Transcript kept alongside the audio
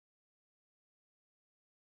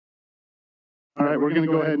All right, we're going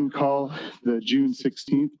to go ahead and call the June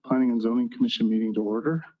 16th Planning and Zoning Commission meeting to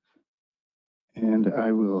order. And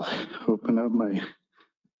I will open up my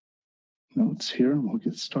notes here and we'll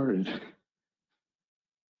get started.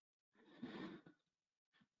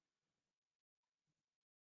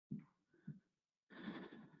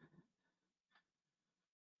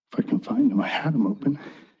 If I can find them, I had them open.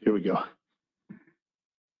 Here we go.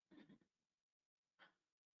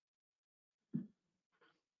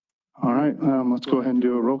 All right, let's go ahead and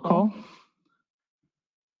do a roll call.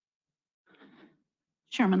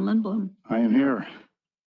 Chairman Lindblom. I am here.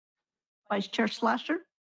 Vice Chair Slasher.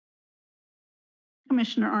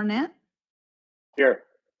 Commissioner Arnett. Here.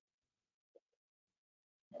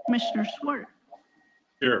 Commissioner Swart.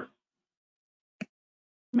 Here.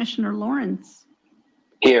 Commissioner Lawrence.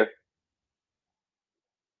 Here.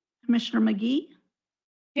 Commissioner McGee.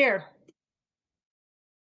 Here.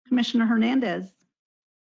 Commissioner Hernandez.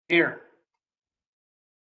 Here.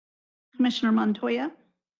 Commissioner Montoya.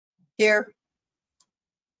 Here.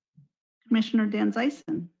 Commissioner Dan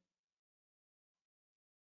Zeisen.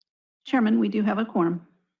 Chairman, we do have a quorum.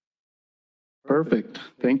 Perfect.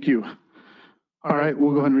 Thank you. All right,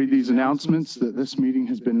 we'll go ahead and read these announcements that this meeting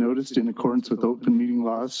has been noticed in accordance with open meeting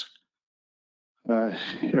laws.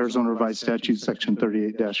 Arizona Revised Statute Section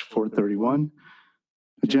 38-431.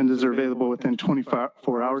 Agendas are available within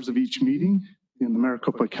 24 hours of each meeting in the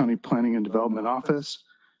Maricopa County Planning and Development Office.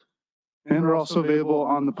 And are also available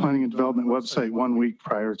on the Planning and Development website 1 week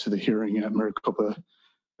prior to the hearing at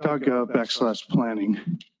maricopa.gov/planning.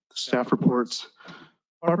 The staff reports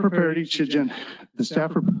are prepared each agenda. The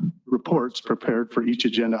staff reports prepared for each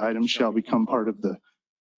agenda item shall become part of the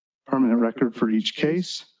permanent record for each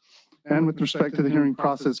case. And with respect to the hearing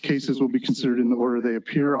process, cases will be considered in the order they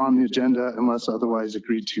appear on the agenda unless otherwise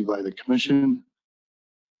agreed to by the commission.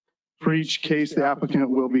 For each case, the applicant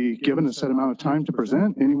will be given a set amount of time to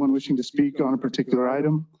present. Anyone wishing to speak on a particular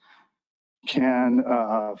item can,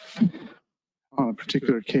 on a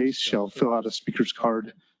particular case, shall fill out a speaker's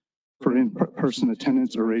card for in-person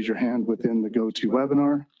attendance or raise your hand within the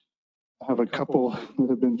GoToWebinar. I have a couple that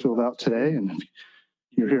have been filled out today, and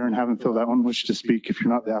if you're here and haven't filled out one, wish to speak, if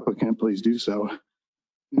you're not the applicant, please do so.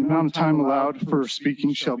 The amount of time allowed for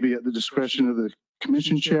speaking shall be at the discretion of the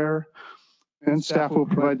commission chair, and staff will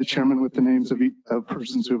provide the chairman with the names of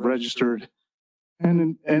persons who have registered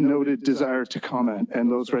and noted desire to comment,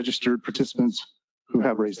 and those registered participants who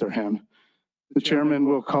have raised their hand. The chairman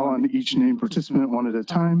will call on each named participant one at a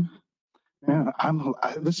time. Man,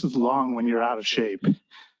 this is long when you're out of shape.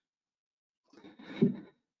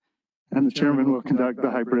 And the chairman will conduct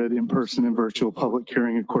the hybrid in-person and virtual public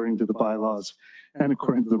hearing according to the bylaws and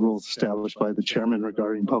according to the rules established by the chairman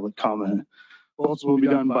regarding public comment. Votes will be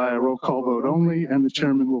done by a roll call vote only, and the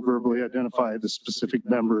chairman will verbally identify the specific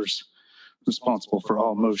members responsible for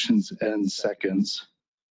all motions and seconds.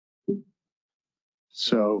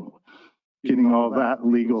 So, getting all that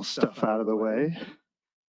legal stuff out of the way,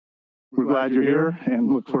 we're glad you're here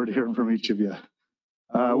and look forward to hearing from each of you.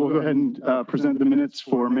 We'll go ahead and present the minutes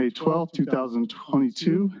for May 12th,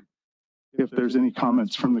 2022. If there's any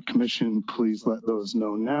comments from the commission, please let those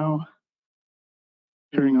know now.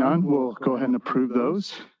 Hearing none, we'll go ahead and approve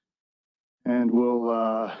those. And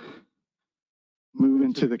we'll move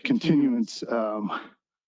into the continuance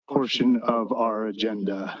portion of our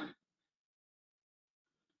agenda.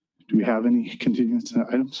 Do we have any continuance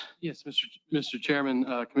items? Yes, Mr. Chairman,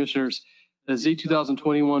 Commissioners. Z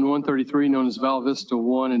 2021-133, known as Val Vista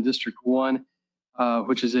 1 in District 1,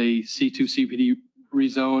 which is a C2 CPD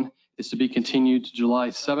rezone, is to be continued to July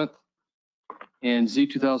 7th. And Z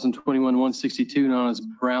 2021-162, known as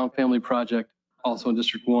Brown Family Project, also in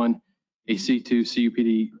District 1, a C2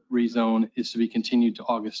 CUPD rezone, is to be continued to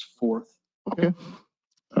August 4th. Okay.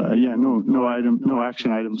 Yeah, no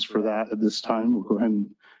action items for that at this time. We'll go ahead and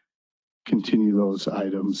continue those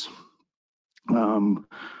items.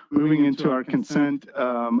 Moving into our consent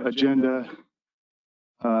agenda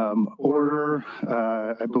order,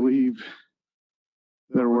 I believe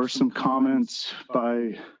there were some comments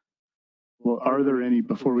by, well, are there any,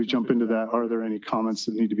 before we jump into that, are there any comments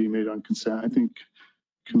that need to be made on consent? I think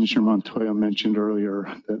Commissioner Montoya mentioned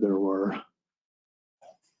earlier that there were.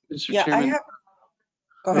 Mr. Yeah, Chairman, I have.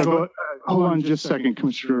 Go ahead. Hold on just a second,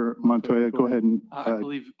 Commissioner Montoya, go ahead and. I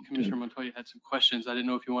believe Commissioner Montoya had some questions. I didn't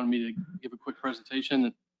know if you wanted me to give a quick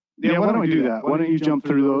presentation. Yeah, why don't we do that? Why don't you jump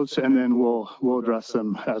through those and then we'll address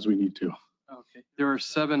them as we need to. Okay, there are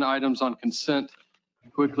 7 items on consent.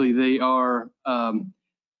 Quickly, they are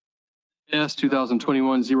S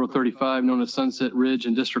 2021-035, known as Sunset Ridge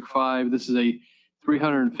in District 5. This is a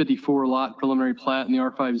 354 lot preliminary plat in the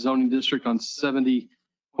R5 zoning district on 70.5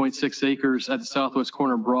 0.6 acres at the southwest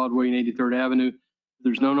corner of Broadway and 83rd Avenue.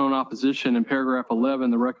 There's no known opposition. In paragraph 11,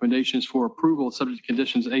 the recommendation is for approval, subject to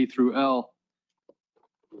conditions A through L.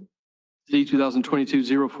 Z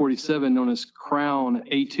 2022-047, known as Crown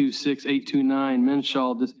 826829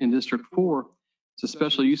 Menshaw in District 4. It's a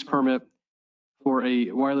special use permit for a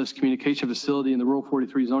wireless communication facility in the Rural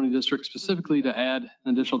 43 zoning district, specifically to add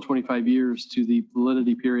an additional 25 years to the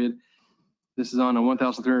validity period. This is on a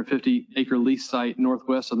 1,350 acre lease site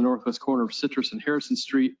northwest of the northwest corner of Citrus and Harrison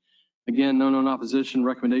Street. Again, no known opposition.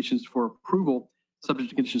 Recommendations for approval, subject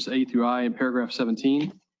to conditions A through I in paragraph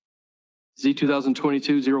 17. Z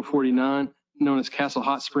 2022-049, known as Castle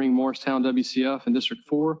Hot Spring, Morristown, WCF in District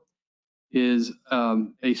 4, is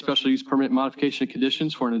a special use permit modification of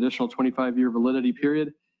conditions for an additional 25-year validity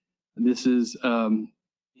period. And this is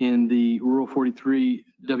in the Rural 43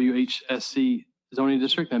 WHSC zoning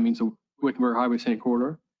district. That means the Wickenburg Highway Scenic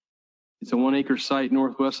Corridor. It's a 1 acre site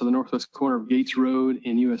northwest of the northwest corner of Gates Road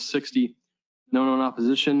in US 60. No known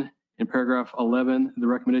opposition. In paragraph 11, the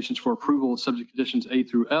recommendations for approval subject conditions A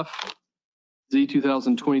through F. Z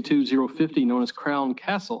 2022-050, known as Crown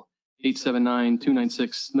Castle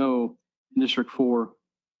 879296 Snow in District 4,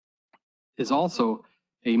 is also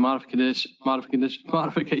a modification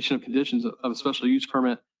of conditions of a special use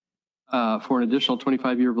permit for an additional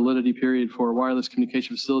 25-year validity period for a wireless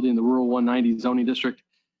communication facility in the Rural 190 zoning district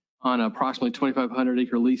on approximately 2,500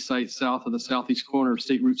 acre lease site south of the southeast corner of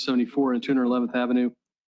State Route 74 and 211th Avenue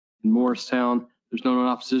in Morristown. There's no known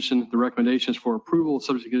opposition. The recommendation is for approval,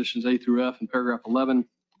 subject to conditions A through F in paragraph 11.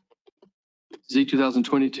 Z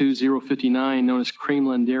 2022-059, known as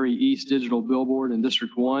Creamland Dairy East Digital Billboard in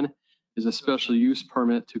District 1, is a special use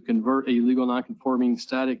permit to convert a legal non-conforming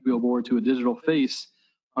static billboard to a digital face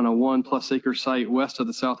on a 1+ acre site west of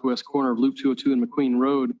the southwest corner of Loop 202 and McQueen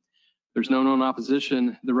Road. There's no known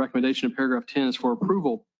opposition. The recommendation in paragraph 10 is for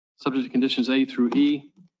approval, subject to conditions A through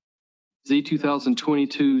E. Z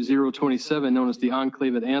 2022-027, known as the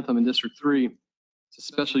Enclave at Anthem in District 3. It's a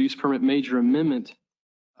special use permit major amendment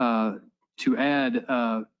to add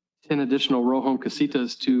 10 additional row home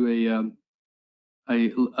casitas to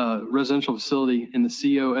a residential facility in the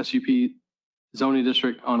CO SUP zoning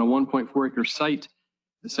district on a 1.4 acre site,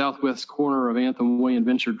 the southwest corner of Anthem Way and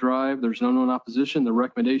Venture Drive. There's no known opposition. The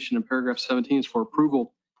recommendation in paragraph 17 is for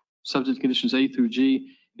approval, subject to conditions A through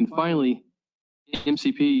G. And finally,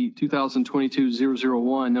 MCP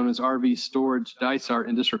 2022-001, known as RV Storage Dysart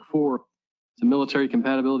in District 4. It's a military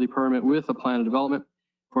compatibility permit with a plan of development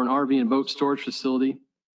for an RV and boat storage facility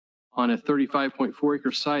on a 35.4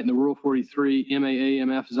 acre site in the Rural 43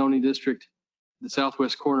 MAAMF zoning district, the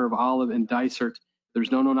southwest corner of Olive and Dysart.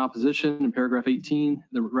 There's no known opposition. In paragraph 18,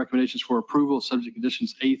 the recommendations for approval, subject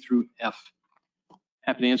conditions A through F.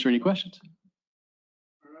 Happy to answer any questions.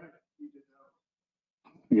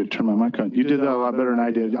 I got to turn my mic on. You did that a lot better than I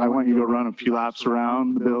did. I want you to go run a few laps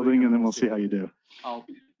around the building and then we'll see how you do. I'll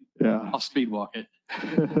speed walk it.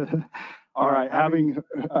 All right.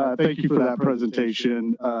 Thank you for that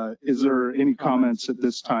presentation. Is there any comments at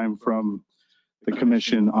this time from the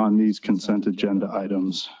commission on these consent agenda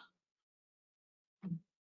items?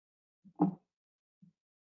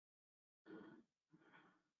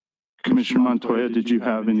 Commissioner Montoya, did you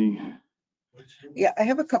have any? Yeah, I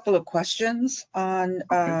have a couple of questions on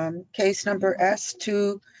case number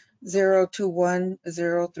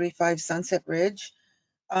S2021-035 Sunset Ridge.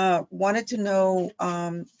 Wanted to know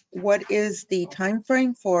what is the time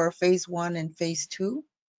frame for phase 1 and phase 2?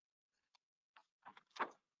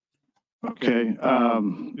 Okay.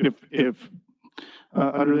 If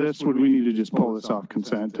under this, would we need to just pull this off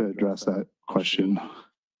consent to address that question?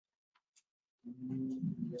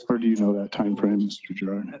 Or do you know that time frame, Mr.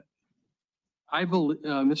 Gerard? I believe,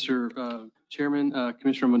 Mr. Chairman,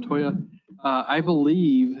 Commissioner Montoya, I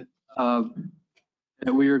believe that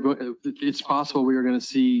it's possible we are going to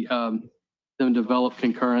see them develop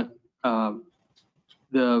concurrent. The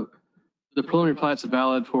preliminary plat's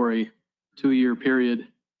valid for a 2-year period.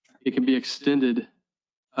 It can be extended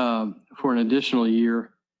for an additional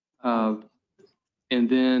year. And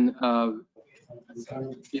then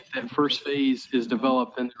if that first phase is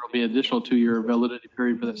developed, then there will be an additional 2-year validity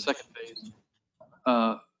period for that second phase.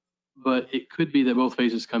 But it could be that both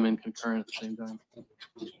phases come in concurrent at the same time.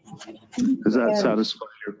 Does that satisfy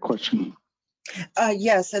your question?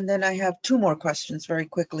 Yes, and then I have 2 more questions very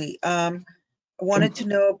quickly. I wanted to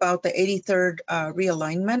know about the 83rd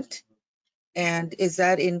realignment, and is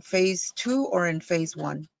that in phase 2 or in phase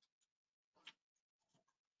 1?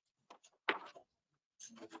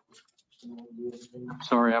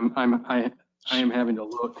 Sorry, I am having to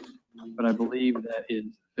look, but I believe that is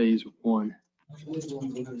phase 1.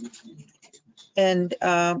 And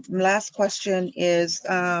last question is,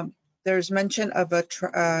 there's mention of a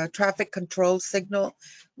traffic control signal.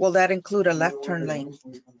 Will that include a left turn lane?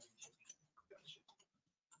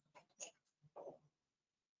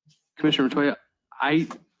 Commissioner Montoya,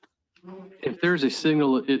 if there's a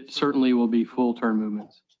signal, it certainly will be full turn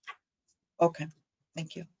movements. Okay,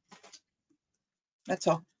 thank you. That's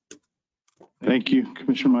all. Thank you,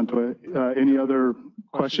 Commissioner Montoya. Any other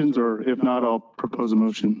questions, or if not, I'll propose a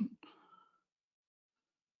motion.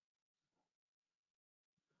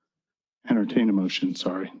 Entertain a motion,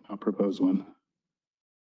 sorry, I'll propose one.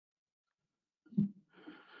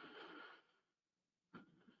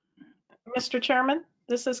 Mr. Chairman,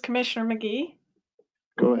 this is Commissioner McGee.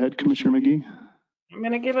 Go ahead, Commissioner McGee. I'm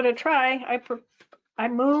going to give it a try. I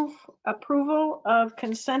move approval of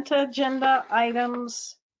consent agenda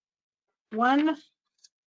items 1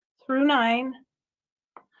 through 9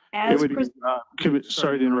 It as would be,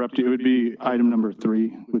 sorry to interrupt you, it would be item number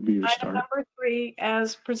 3 would be your item start. number 3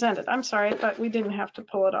 as presented. I'm sorry, I thought we didn't have to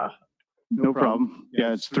pull it off. No problem.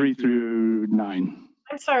 Yeah, it's 3 through 9.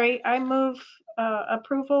 I'm sorry, I move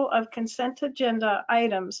approval of consent agenda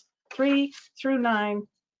items 3 through 9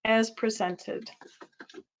 as presented.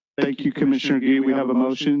 Thank you, Commissioner McGee. We have a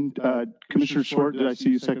motion. Commissioner Swart, did I see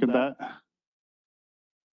you second that?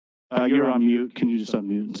 You're on mute. Can you just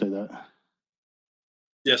unmute and say that?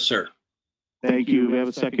 Yes, sir. Thank you. We have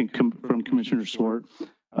a second from Commissioner Swart.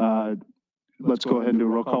 Let's go ahead and do a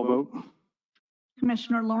roll call vote.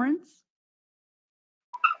 Commissioner Lawrence,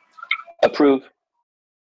 Approve.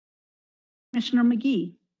 Commissioner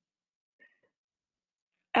McGee,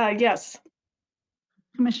 Yes.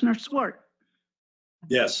 Commissioner Swart,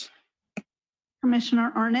 Yes.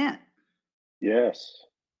 Commissioner Arnett, Yes.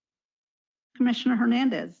 Commissioner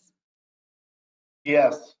Hernandez,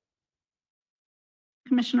 Yes.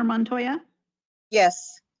 Commissioner Montoya,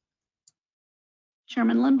 Yes.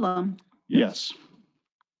 Chairman Lindblom. Yes.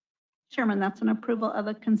 Chairman, that's an approval of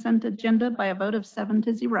the consent agenda by a vote of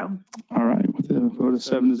 7-0. All right. With a vote of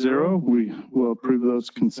 7-0, we will approve those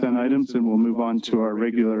consent items and we'll move on to our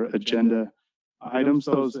regular agenda items.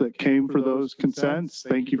 Those that came for those consents,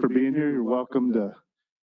 thank you for being here. You're welcome to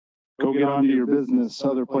go get on to your business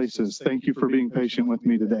other places. Thank you for being patient with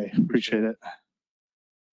me today. Appreciate it.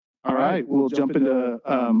 All right, we'll jump into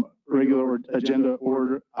regular agenda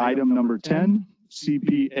order item number 10,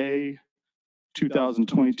 CPA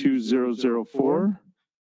 2022-004.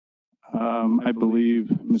 I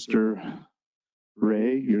believe Mr.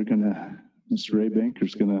 Ray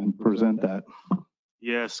Banker's gonna present that.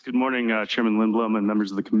 Yes, good morning, Chairman Lindblom and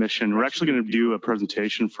members of the commission. We're actually going to do a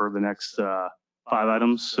presentation for the next 5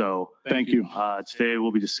 items. So Thank you. today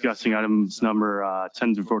we'll be discussing items number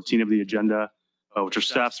 10 through 14 of the agenda, which are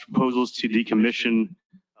staff's proposals to decommission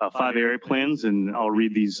 5 area plans. And I'll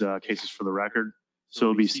read these cases for the record. So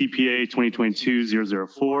it'll be CPA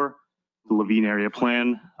 2022-004, the Levine area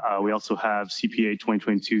plan. We also have CPA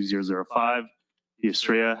 2022-005, the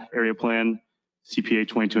Estrella area plan, CPA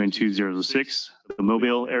 2022-006, the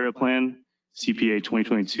Mobile area plan, CPA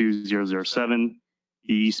 2022-007,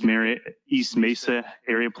 the East Mesa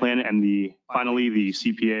area plan, and finally the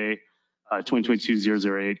CPA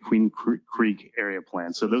 2022-008 Queen Creek area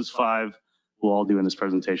plan. So those 5 we'll all do in this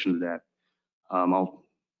presentation today. I'll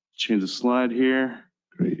change the slide here.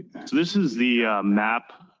 Great. So this is the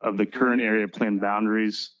map of the current area plan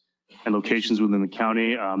boundaries and locations within the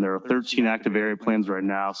county. There are 13 active area plans right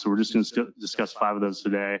now, so we're just going to discuss 5 of those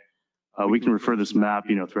today. We can refer this map,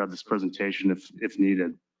 throughout this presentation if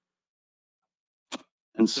needed.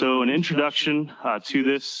 And so an introduction to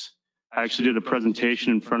this, I actually did a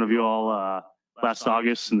presentation in front of you all last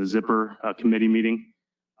August in the Zipper committee meeting,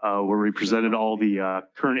 where we presented all the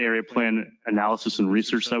current area plan analysis and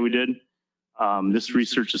research that we did. This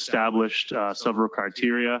research established several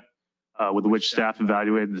criteria with which staff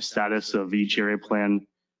evaluated the status of each area plan,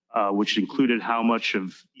 which included how much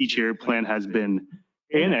of each area plan has been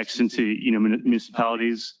annexed into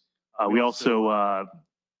municipalities. We also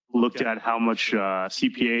looked at how much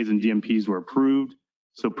CPAs and DMPs were approved.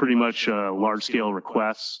 So pretty much large scale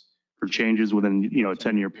requests for changes within a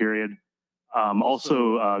 10-year period.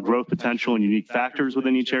 Also growth potential and unique factors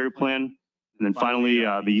within each area plan. And then finally,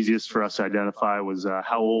 the easiest for us to identify was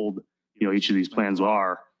how old each of these plans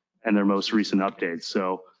are and their most recent updates.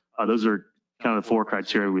 So those are kind of the 4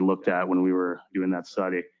 criteria we looked at when we were doing that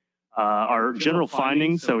study. Our general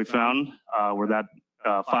findings that we found were that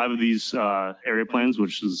 5 of these area plans,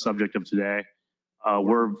 which is the subject of today,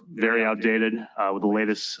 were very outdated with the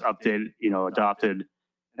latest update, adopted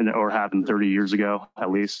or happened 30 years ago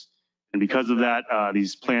at least. And because of that,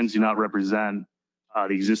 these plans do not represent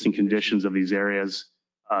the existing conditions of these areas.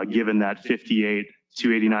 given that 58 to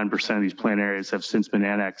 89% of these plan areas have since been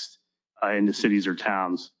annexed into cities or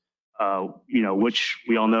towns, which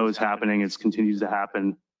we all know is happening. It continues to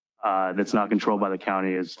happen. That's not controlled by the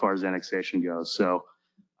county as far as annexation goes. So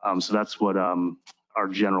that's what our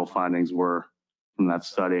general findings were from that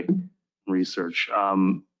study and research.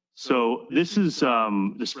 So this is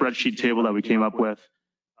the spreadsheet table that we came up with.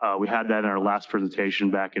 We had that in our last presentation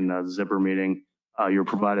back in the Zipper meeting. You were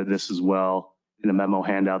provided this as well in a memo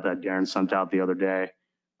handout that Darren sent out the other day.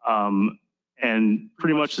 And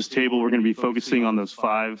pretty much this table, we're going to be focusing on those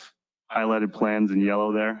 5 highlighted plans in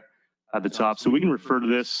yellow there at the top. So we can refer to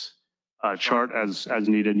this chart as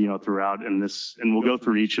needed, throughout, and we'll go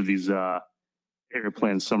through each of these area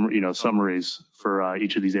plan summaries for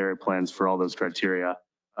each of these area plans for all those criteria,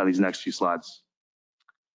 these next few slides.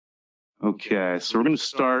 Okay, so we're going to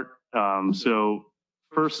start. So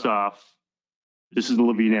first off, this is the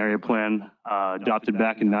Levine area plan, adopted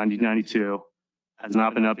back in 1992, has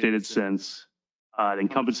not been updated since. It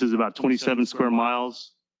encompasses about 27 square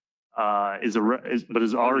miles, but is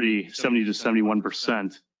already 70 to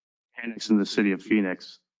 71% annexed in the city of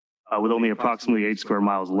Phoenix, with only approximately 8 square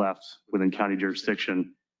miles left within county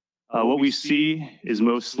jurisdiction. What we see is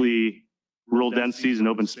mostly rural densities and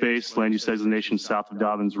open space, land use designation south of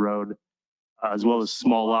Dobbins Road, as well as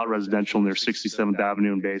small lot residential near 67th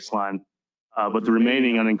Avenue and Baseline. But the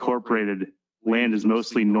remaining unincorporated land is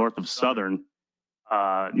mostly north of Southern,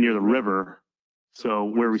 near the river. So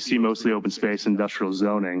where we see mostly open space industrial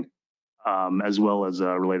zoning, as well as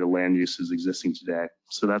related land uses existing today.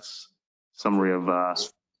 So that's a summary of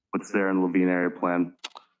what's there in the Levine area plan.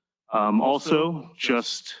 Also,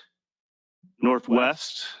 just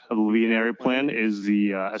northwest of the Levine area plan is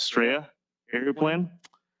the Estrella area plan.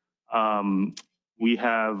 We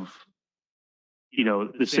have,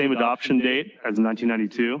 the same adoption date as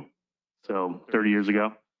 1992, so 30 years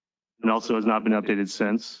ago, and also has not been updated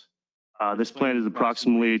since. This plan is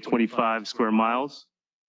approximately 25 square miles.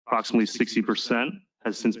 Approximately 60%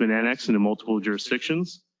 has since been annexed into multiple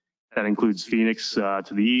jurisdictions. That includes Phoenix to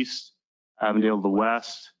the east, Avondale to the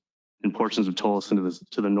west, and portions of Tolleson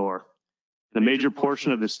to the north. The major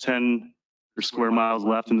portion of this 10 square miles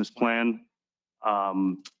left in this plan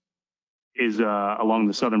is along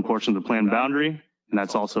the southern portion of the plan boundary, and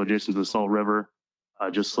that's also adjacent to the Salt River,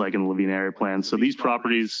 just like in the Levine area plan. So these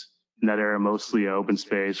properties in that area are mostly open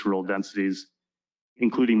space, rural densities,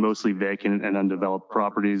 including mostly vacant and undeveloped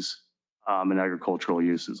properties and agricultural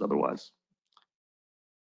uses otherwise.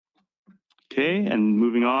 Okay, and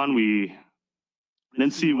moving on, we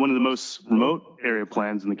then see one of the most remote area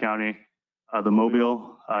plans in the county, the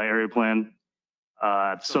Mobile area plan.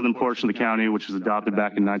 The southern portion of the county, which was adopted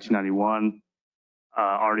back in 1991,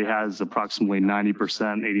 already has approximately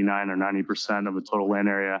 90%, 89 or 90% of the total land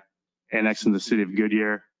area annexed in the city of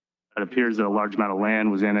Goodyear. It appears that a large amount of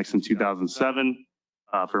land was annexed in 2007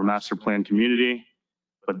 for a master plan community,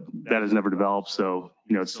 but that has never developed, so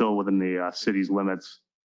it's still within the city's limits.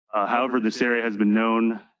 However, this area has been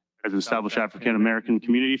known as an established African American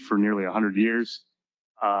community for nearly 100 years.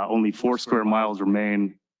 Only 4 square miles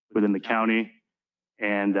remain within the county,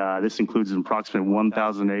 and this includes an approximate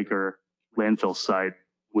 1,000-acre landfill site,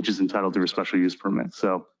 which is entitled to a special use permit.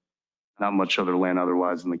 So not much other land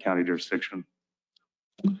otherwise in the county jurisdiction.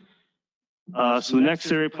 So the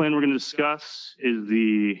next area plan we're going to discuss is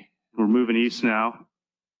we're moving east now,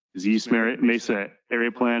 is the East Mesa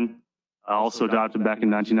area plan, also adopted back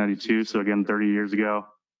in 1992. So again, 30 years ago,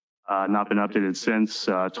 not been updated since.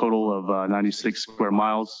 Total of 96 square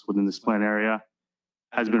miles within this plan area.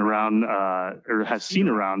 Has been around, or has seen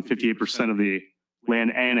around 58% of the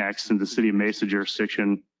land annexed in the city of Mesa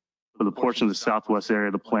jurisdiction for the portion of the southwest area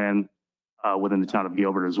of the plan within the town of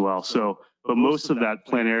Gilbert as well. So, but most of that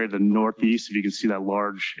plan area, the northeast, if you can see that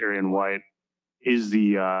large area in white, is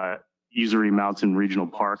the Usery Mountain Regional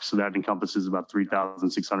Park. So that encompasses about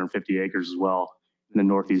 3,650 acres as well in the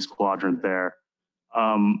northeast quadrant there.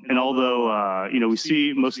 And although, we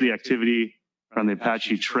see most of the activity around the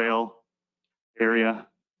Apache Trail area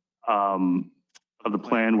of the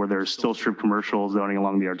plan where there's still strip commercial zoning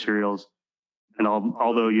along the arterials. And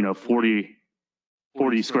although,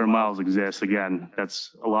 40 square miles exists, again,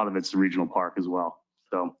 that's a lot of it's the regional park as well.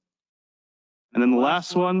 So, and then the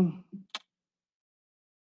last one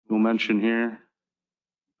we'll mention here,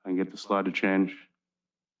 I can get the slide to change.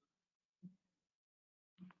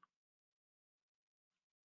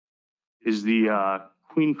 Is the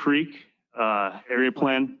Queen Creek area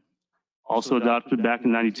plan, also adopted back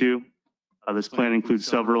in 92. This plan includes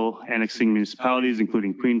several annexing municipalities,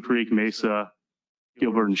 including Queen Creek, Mesa,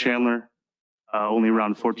 Gilbert, and Chandler. Only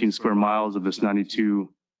around 14 square miles of this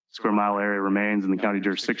 92 square mile area remains in the county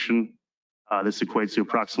jurisdiction. This equates to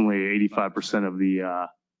approximately 85% of the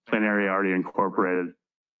plan area already incorporated.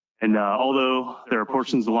 And although there are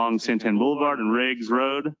portions along Santan Boulevard and Riggs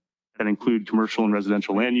Road that include commercial and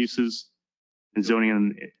residential land uses, and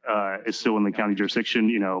zoning is still in the county jurisdiction,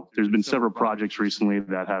 there's been several projects recently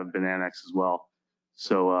that have been annexed as well.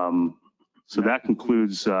 So, so that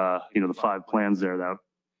concludes, the 5 plans there that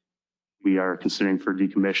we are considering for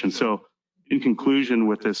decommission. So, in conclusion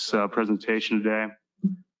with this presentation today,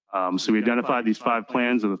 so we identified these 5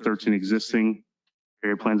 plans of the 13 existing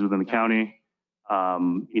area plans within the county.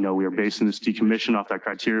 We are basing this decommission off that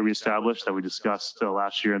criteria we established that we discussed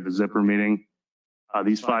last year at the Zipper meeting.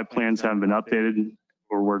 These 5 plans haven't been updated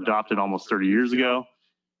or were adopted almost 30 years ago.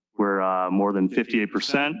 We're more than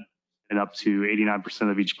 58% and up to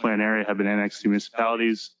 89% of each plan area have been annexed to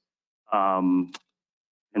municipalities. And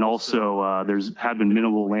also there's have been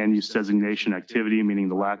minimal land use designation activity, meaning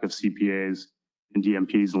the lack of CPAs and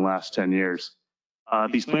DMPs in the last 10 years.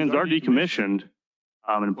 These plans are decommissioned.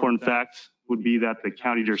 An important fact would be that the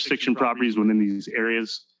county jurisdiction properties within these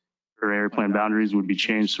areas or area plan boundaries would be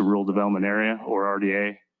changed to rural development area or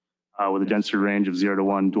RDA with a density range of 0 to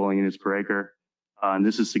 1 dwelling units per acre. And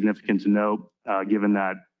this is significant to note given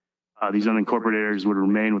that these unincorporated areas would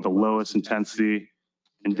remain with the lowest intensity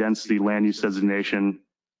and density land use designation,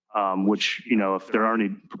 which, if there are any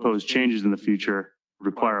proposed changes in the future,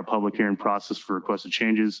 require a public hearing process for requested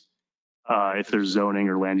changes. If there's zoning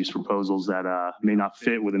or land use proposals that may not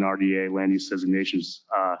fit within RDA land use designations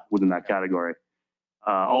within that category.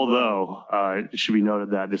 Although it should be noted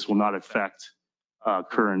that this will not affect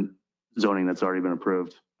current zoning that's already been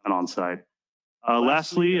approved and on site.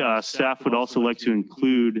 Lastly, staff would also like to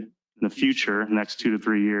include in the future, next 2 to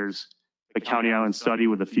 3 years, a county island study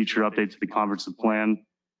with a future update to the comprehensive plan.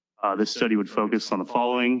 This study would focus on the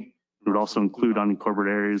following. It would also include unincorporated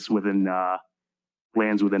areas within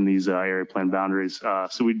lands within these area plan boundaries.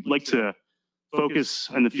 So we'd like to focus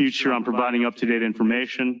in the future on providing up-to-date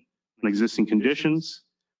information on existing conditions,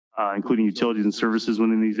 including utilities and services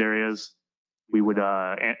within these areas. We would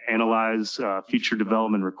analyze future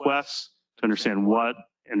development requests to understand what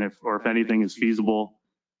and if anything is feasible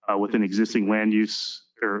within existing land use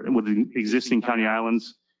or within existing county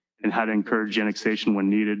islands and how to encourage annexation when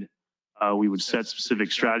needed. We would set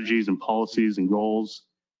specific strategies and policies and goals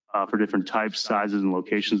for different types, sizes, and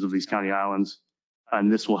locations of these county islands.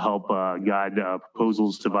 And this will help guide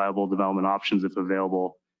proposals to viable development options if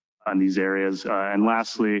available in these areas. And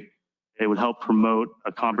lastly, it would help promote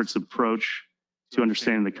a comprehensive approach to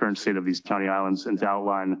understanding the current state of these county islands and to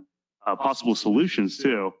outline possible solutions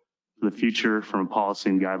too for the future from a policy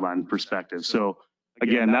and guideline perspective. So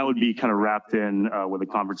again, that would be kind of wrapped in with a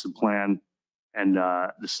comprehensive plan, and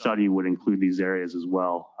the study would include these areas as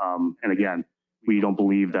well. And again, we don't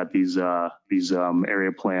believe that these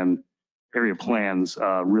area plans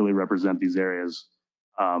really represent these areas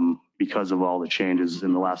because of all the changes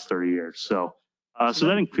in the last 30 years. So, so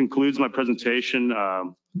that concludes my presentation.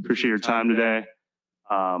 Appreciate your time today.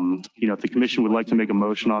 If the commission would like to make a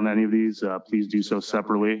motion on any of these, please do so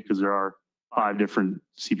separately because there are 5 different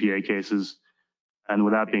CPA cases. And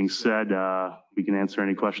with that being said, we can answer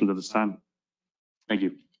any questions at this time. Thank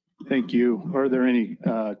you. Thank you. Are there any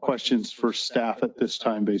questions for staff at this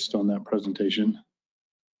time based on that presentation?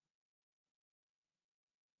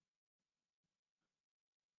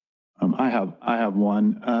 I have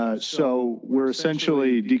one. So we're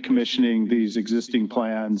essentially decommissioning these existing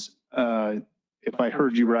plans. If I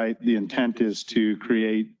heard you right, the intent is to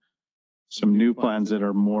create some new plans that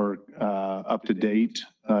are more up to date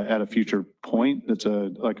at a future point. That's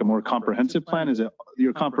like a more comprehensive plan. Is it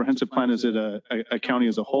your comprehensive plan? Is it a county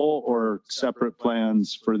as a whole or separate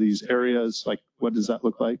plans for these areas? Like, what does that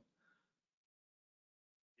look like?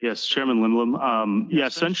 Yes, Chairman Lindblom. Yeah,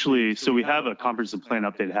 essentially, so we have a comprehensive plan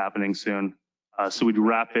update happening soon. So we'd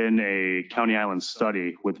wrap in a county island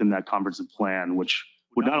study within that comprehensive plan, which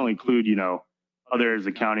would not only include, other areas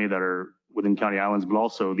of the county that are within county islands, but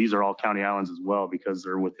also these are all county islands as well because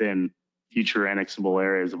they're within future annexable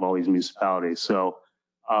areas of all these municipalities. So,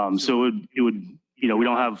 so it would, we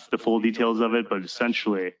don't have the full details of it, but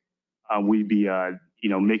essentially we'd be,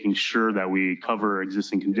 making sure that we cover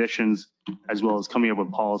existing conditions as well as coming up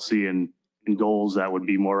with policy and goals that would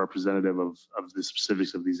be more representative of the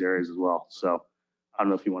specifics of these areas as well. So I don't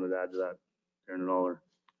know if you wanted to add to that, Aaron, at all. Or...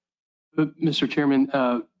 But Mr. Chairman,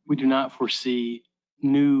 we do not foresee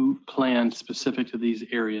new plans specific to these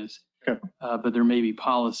areas, okay. But there may be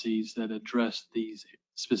policies that address these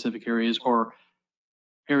specific areas or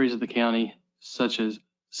areas of the county such as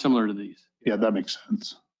similar to these. Yeah, that makes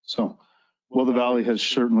sense. So Well, the valley has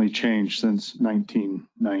certainly changed since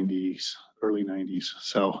 1990s, early 90s.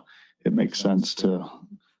 So it makes sense to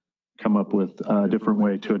come up with a different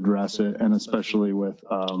way to address it, and especially with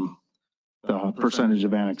the percentage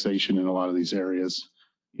of annexation in a lot of these areas.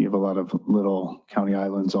 You have a lot of little county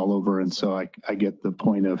islands all over, and so I get the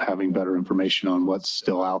point of having better information on what's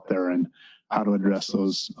still out there and how to address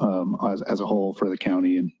those as a whole for the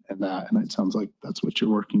county and it sounds like that's what you're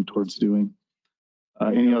working towards doing.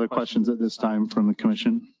 Any other questions at this time from the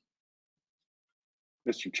commission?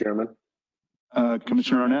 Mr. Chairman,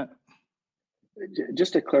 Commissioner Arnett?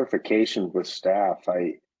 just a clarification with staff.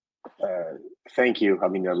 I thank you. I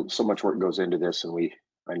mean, so much work goes into this, and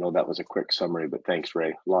I know that was a quick summary, but thanks,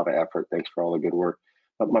 Ray. A lot of effort. Thanks for all the good work.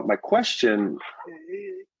 But my question,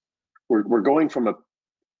 we're going from a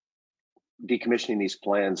decommissioning these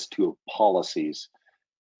plans to policies.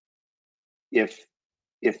 If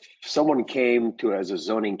someone came to as a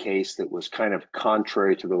zoning case that was kind of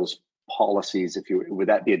contrary to those policies, would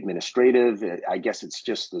that be administrative? I guess it's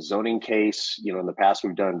just the zoning case. You know, in the past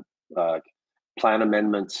we've done plan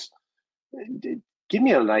amendments. Give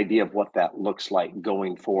me an idea of what that looks like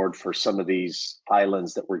going forward for some of these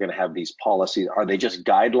islands that we're going to have these policies. Are they just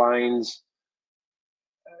guidelines?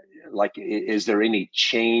 Like, is there any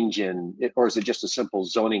change in it, or is it just a simple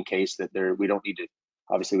zoning case that we don't need to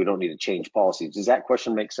change policies? Does that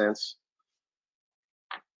question make sense?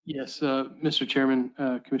 Yes, Mr. Chairman,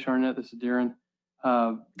 Commissioner Arnett, this is Darren.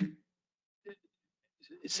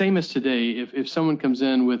 Same as today, if someone comes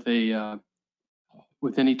in with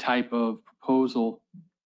with any type of proposal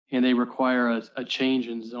and they require a change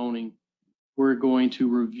in zoning, we're going to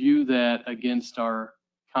review that against our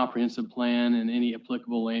comprehensive plan and any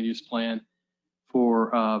applicable land use plan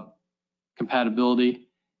for compatibility,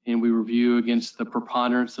 and we review against the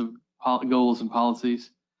preponderance of goals and policies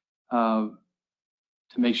to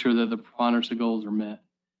make sure that the preponderance of goals are met.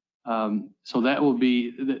 So that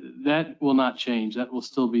will not change. That will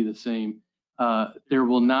still be the same. There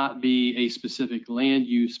will not be a specific land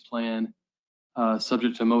use plan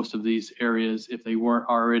subject to most of these areas if they weren't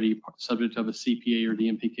already subject of a CPA or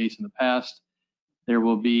DMP case in the past. There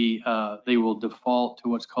will be, they will default to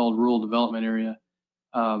what's called rural development area,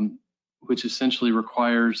 which essentially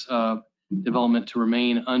requires development to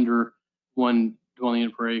remain under 1 dwelling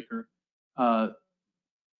unit per acre.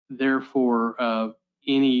 Therefore,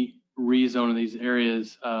 any rezone in these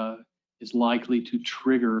areas is likely to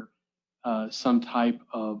trigger some type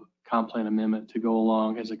of comp plan amendment to go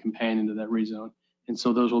along as a companion to that rezone. And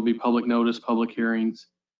so those will be public notice, public hearings.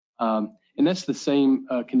 And that's the same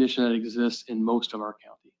condition that exists in most of our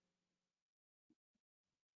county.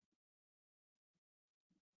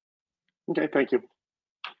 Okay, thank you.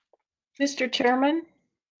 Mr. Chairman?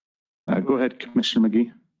 Go ahead, Commissioner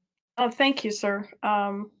McGee. Oh, thank you, sir.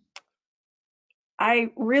 I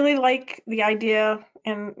really like the idea,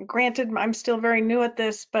 and granted, I'm still very new at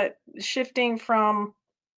this, but shifting from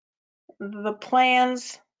the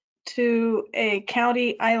plans to a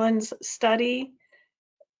county islands study,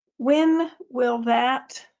 when will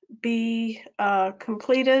that be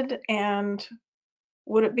completed, and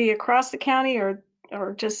would it be across the county or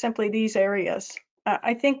just simply these areas?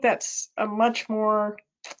 I think that's a much more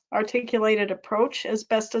articulated approach, as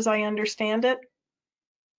best as I understand it.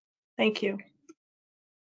 Thank you.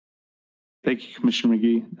 Thank you, Commissioner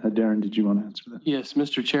McGee. Darren, did you want to answer that? Yes,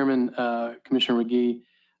 Mr. Chairman, Commissioner McGee,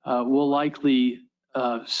 we'll likely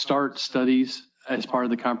start studies as part of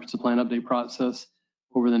the comprehensive plan update process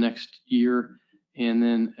over the next year, and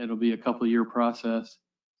then it'll be a couple year process.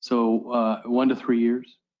 So 1 to 3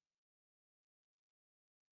 years.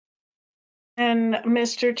 And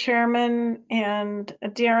Mr. Chairman and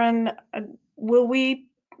Darren,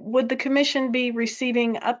 would the commission be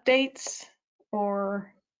receiving updates,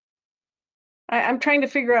 or I'm trying to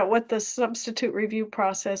figure out what the substitute review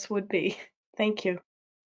process would be. Thank you.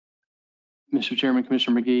 Mr. Chairman,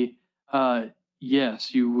 Commissioner McGee,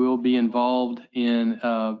 yes, you will be involved in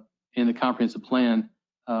the comprehensive plan.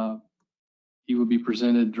 You will be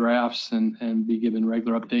presented drafts and be given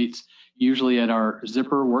regular updates, usually at our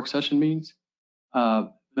zipper work session meetings.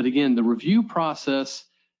 But again, the review process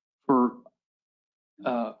for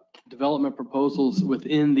development proposals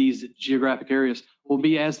within these geographic areas will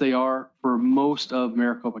be as they are for most of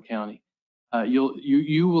Maricopa County.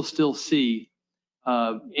 You will still see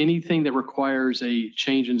anything that requires a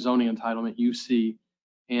change in zoning entitlement, you see,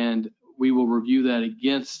 and we will review that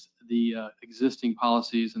against the existing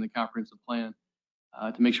policies in the comprehensive plan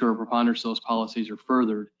to make sure a preponderance of those policies are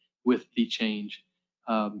furthered with the change.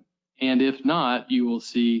 And if not, you will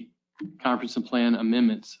see comprehensive plan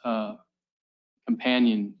amendments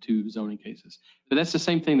companion to zoning cases. But that's the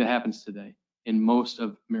same thing that happens today. in most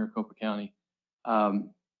of Maricopa County.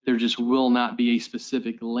 There just will not be a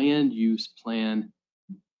specific land use plan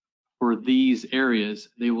for these areas.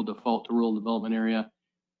 They will default to rural development area,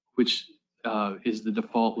 which is the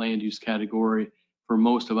default land use category for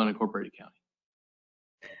most of unincorporated county.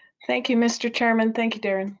 Thank you, Mr. Chairman. Thank you,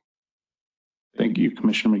 Darren. Thank you,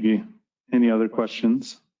 Commissioner McGee. Any other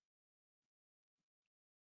questions?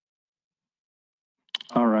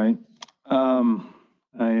 All right.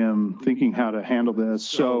 I am thinking how to handle this.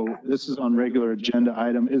 So this is on regular agenda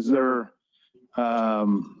item. Is there, I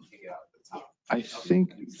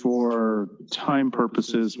think for time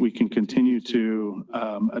purposes, we can continue to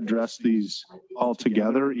address these all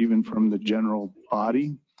together, even from the general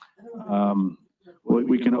body.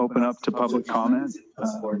 We can open up to public comment,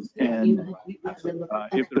 and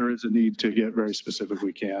if there is a need to get very specific,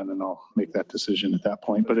 we can, and I'll make that decision at that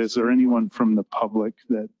point. But is there anyone from the public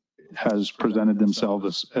that has presented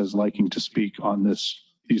themselves as liking to speak on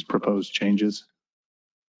these proposed changes?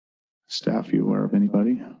 Staff, you aware of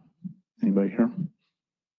anybody? Anybody here?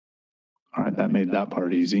 All right, that made that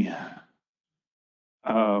part easy.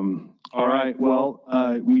 All right, well,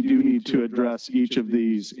 we do need to address each of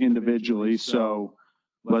these individually, so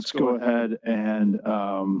let's go ahead and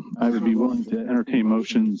I would be willing to entertain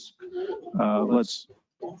motions.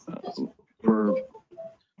 For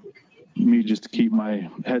me, just to keep my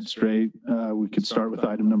head straight, we could start with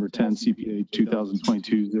item number 10, CPA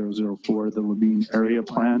 2022-004, the Levine Area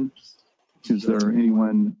Plan. Is there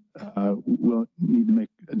anyone will need to make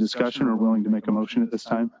a discussion or willing to make a motion at this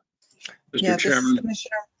time? Yeah, this is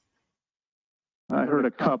Commissioner. I heard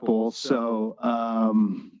a couple, so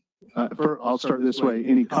I'll start this way.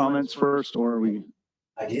 Any comments first, or are we?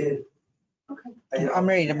 I did. I'm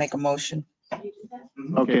ready to make a motion.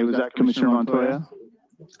 Okay, was that Commissioner Montoya?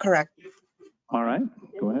 Correct. All right,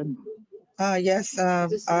 go ahead. Yes, I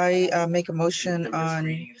make a motion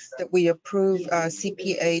on that we approve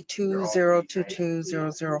CPA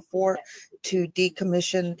 2022-004 to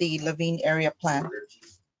decommission the Levine Area Plan.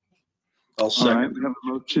 I'll All right, second. we have a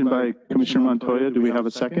motion by Commissioner Montoya. Do we have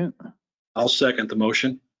a second? I'll second the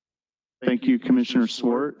motion. Thank you, Commissioner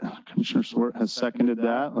Swart. Commissioner Swart has seconded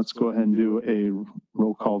that. Let's go ahead and do a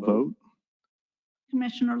roll call vote.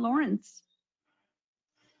 Commissioner Lawrence,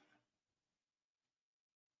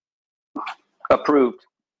 Approved.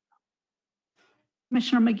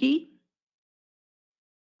 Commissioner McGee,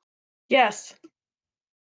 Yes.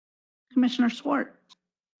 Commissioner Swart,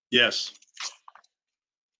 Yes.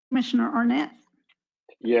 Commissioner Arnett,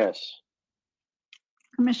 Yes.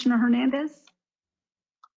 Commissioner Hernandez,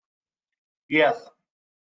 Yes.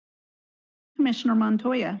 Commissioner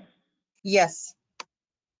Montoya, Yes.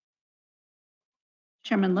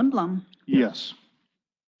 Chairman Lindblom. Yes.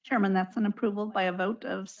 Chairman, that's an approval by a vote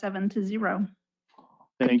of 7-0.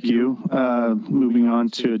 Thank you. Moving on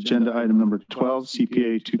to agenda item number 12,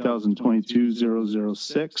 CPA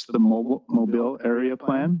 2022-006, the Mobile Area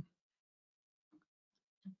Plan.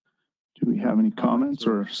 Do we have any comments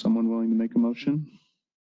or someone willing to make a motion?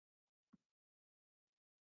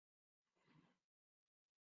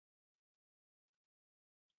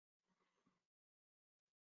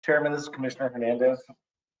 Chairman, this is Commissioner Hernandez.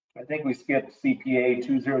 I think we skipped CPA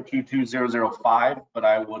 2022-005, but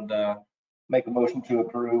I would make a motion to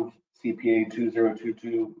approve CPA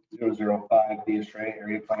 2022-005, the Estrella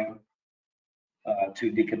Area Plan,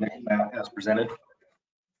 to decommission that as presented.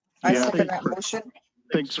 I Yeah, second that motion.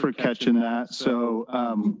 Thanks for catching that. So,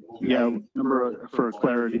 yeah, for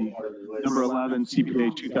clarity, number 11,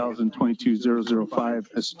 CPA 2022-005,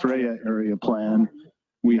 Estrella Area Plan.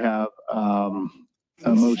 We have a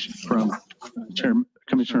motion from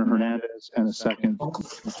Commissioner Hernandez and a second from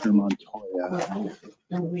Commissioner Montoya.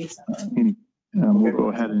 We'll go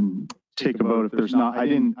ahead and take a vote if there's not.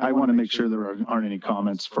 I want to make sure there aren't any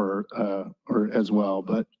comments for or as well,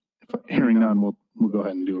 but hearing none, we'll go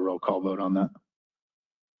ahead and do a roll call vote on that.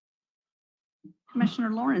 Commissioner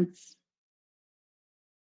Lawrence,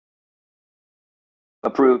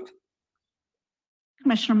 Approved.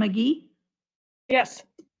 Commissioner McGee, Yes.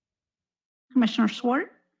 Commissioner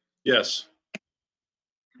Swart, Yes.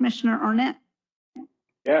 Commissioner Arnett,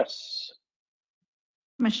 Yes.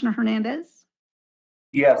 Commissioner Hernandez,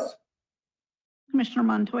 Yes. Commissioner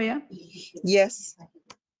Montoya, Yes.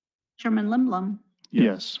 Chairman Lindblom.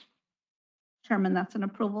 Yes. Chairman, that's an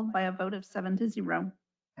approval by a vote of 7-0.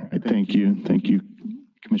 All right, thank you. Thank you,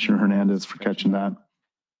 Commissioner Hernandez, for catching that.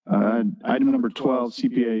 Item number 12,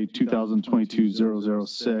 CPA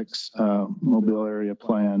 2022-006, Mobile Area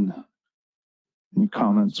Plan. Any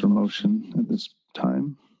comments or motion at this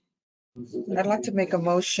time? I'd like to make a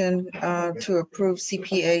motion to approve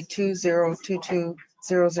CPA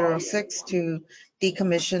 006 to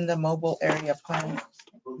decommission the mobile area plan. Thank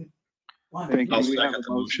you. I'll We have second a the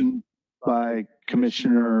motion by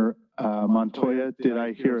Commissioner Montoya. Did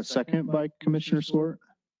I hear a second by Commissioner Swart?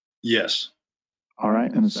 Yes. All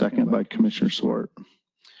right, and a second by Commissioner Swart.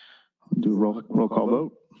 Do a roll call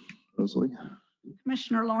vote. Rosalie?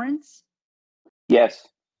 Commissioner Lawrence, Yes.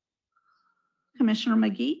 Commissioner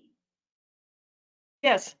McGee,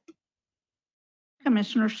 Yes.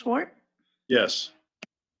 Commissioner Swart, Yes.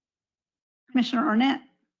 Commissioner Arnett,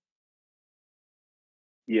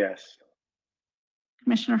 Yes.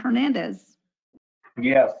 Commissioner Hernandez,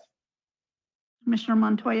 Yes. Commissioner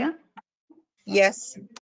Montoya, Yes,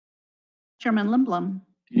 Chairman Limblom.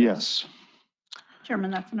 Yes. Chairman,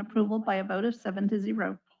 that's an approval by a vote of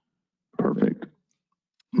 7-0. Perfect.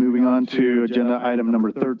 Moving on to agenda item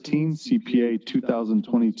number 13, CPA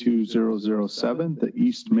 2022-007, the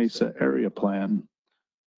East Mesa Area Plan.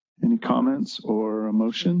 Any comments or a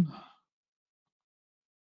motion?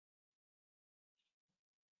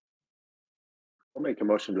 I'll make a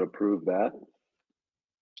motion to approve that.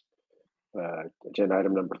 Agenda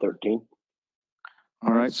item number 13.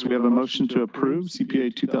 All right, so we have a motion to approve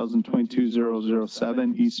CPA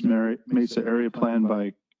 2022-007, East Mesa Area Plan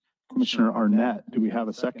by Commissioner Arnett. Do we have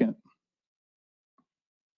a second?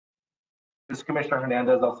 This is Commissioner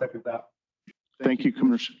Hernandez. I'll second that. Thank you,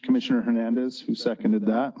 Commissioner Hernandez, who seconded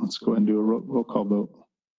that. Let's go ahead and do a roll call vote.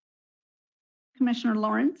 Commissioner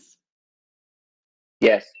Lawrence,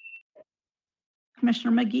 Yes.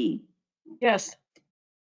 Commissioner McGee, Yes.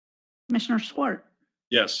 Commissioner Swart,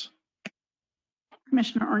 Yes.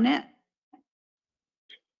 Commissioner Arnett,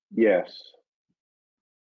 Yes.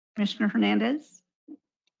 Commissioner Hernandez,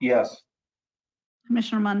 Yes.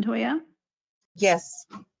 Commissioner Montoya, yes,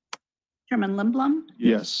 Chairman Limblom.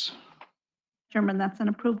 Yes. Chairman, that's an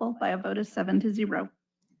approval by a vote of 7-0.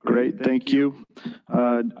 Great, thank you.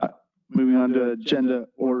 Moving on to agenda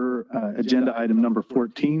item number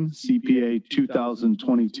 14, CPA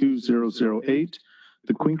 2022-008,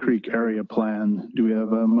 the Queen Creek Area Plan. Do we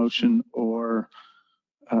have a motion or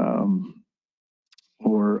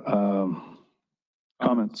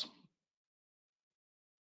comments?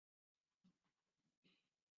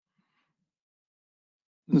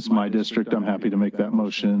 This is my district. I'm happy to make that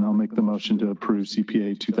motion. I'll make the motion to approve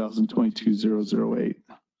CPA 2022-008.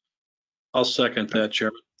 I'll second that,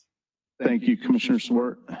 Chairman. Thank you, Commissioner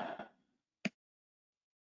Swart.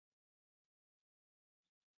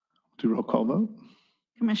 Do roll call vote.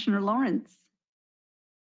 Commissioner Lawrence,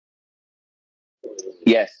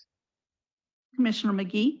 Yes. Commissioner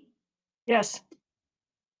McGee, Yes.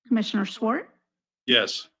 Commissioner Swart,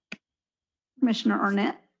 Yes. Commissioner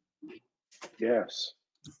Arnett, Yes.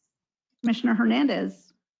 Commissioner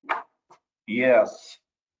Hernandez, Yes.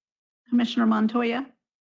 Commissioner Montoya,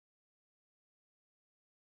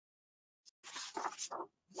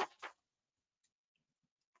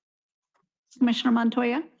 Commissioner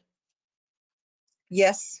Montoya,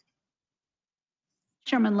 yes,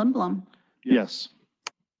 Chairman Limblom. Yes.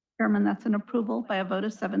 Chairman, that's an approval by a vote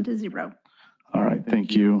of 7-0. All right,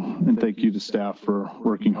 thank you. And thank you to staff for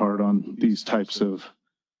working hard on these types of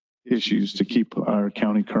issues to keep our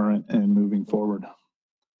county current and moving forward.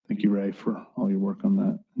 Thank you, Ray, for all your work on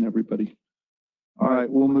that and everybody. All right,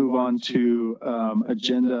 we'll move on to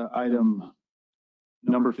agenda item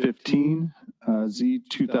number 15, Z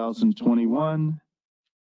 2021-150,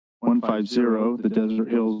 the Desert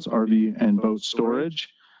Hills RV and Boat Storage.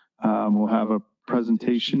 We'll have a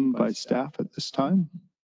presentation by staff at this time.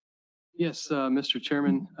 Yes, Mr.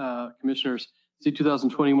 Chairman, Commissioners, Z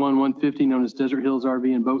 2021-150, known as Desert Hills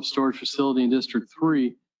RV and Boat Storage Facility in District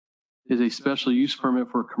 3, is a special use permit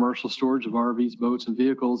for commercial storage of RVs, boats, and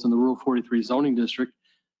vehicles in the Rural 43 zoning district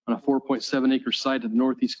on a 4.7 acre site at the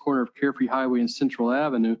northeast corner of Carefree Highway and Central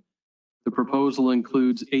Avenue. The proposal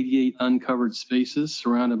includes 88 uncovered spaces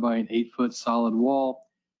surrounded by an 8-foot solid wall.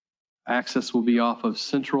 Access will be off of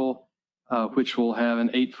Central, which will have an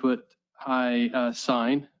 8-foot high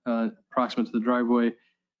sign approximate to the driveway.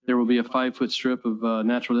 There will be a 5-foot strip of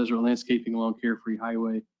natural desert landscaping along Carefree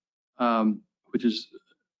Highway, which is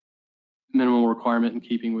minimal requirement in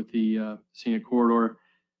keeping with the scenic corridor.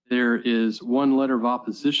 There is one letter of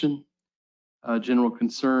opposition, general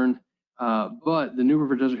concern, but the New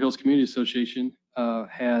River Desert Hills Community Association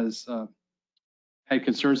has had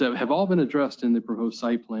concerns that have all been addressed in the proposed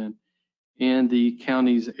site plan, and the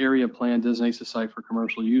county's area plan designates the site for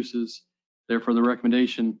commercial uses. Therefore, the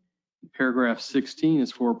recommendation in paragraph 16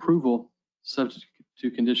 is for approval subject to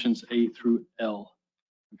conditions A through L.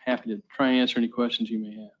 I'm happy to try and answer any questions you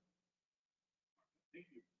may have.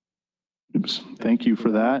 Oops, thank you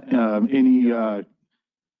for that. Any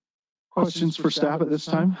Questions for staff at this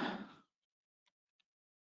time?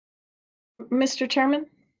 Mr. Chairman,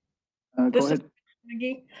 Go this is ahead.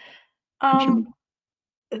 McGee. Commissioner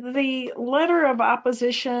The letter of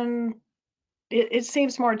opposition, it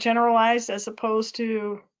seems more generalized as opposed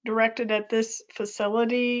to directed at this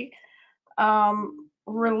facility,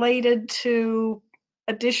 related to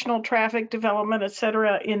additional traffic development, et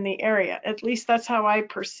cetera, in the area. At least that's how I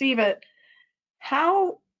perceive it.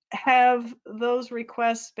 How have those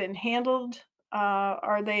requests been handled?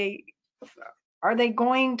 Are they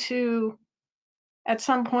going to, at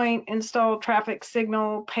some point, install traffic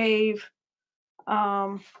signal, pave?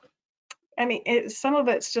 I mean, some of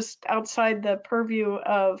it's just outside the purview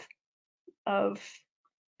of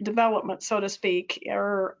development, so to speak,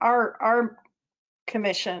 or our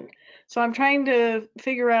commission. So I'm trying to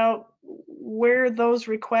figure out where those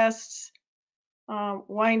requests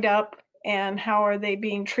wind up and how are they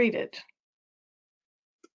being treated.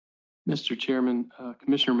 Mr. Chairman,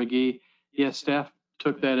 Commissioner McGee, yes, staff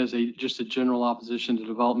took that as just a general opposition to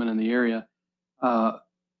development in the area.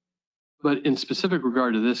 But in specific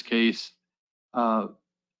regard to this case,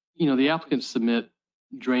 the applicants submit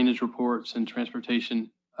drainage reports and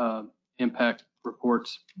transportation impact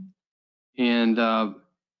reports. And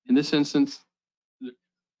in this instance,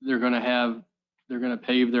 they're going to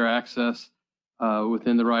pave their access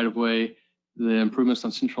within the right of way. The improvements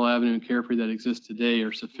on Central Avenue and Carefree that exist today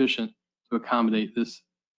are sufficient to accommodate this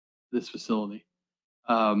facility.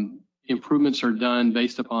 Improvements are done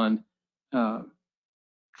based upon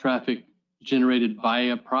traffic generated by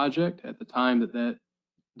a project at the time that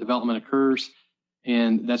development occurs,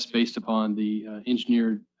 and that's based upon the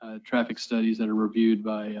engineered traffic studies that are reviewed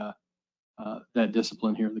by that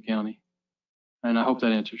discipline here in the county. And I hope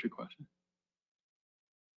that answers your question.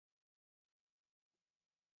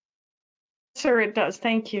 Sir, it does.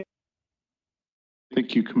 Thank you.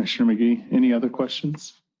 Thank you, Commissioner McGee. Any other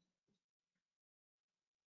questions?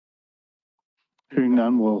 Hearing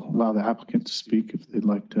none, we'll allow the applicant to speak if they'd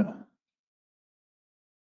like to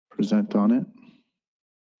present on it.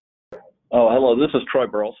 Oh, hello. This is Troy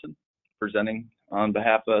Burleson presenting on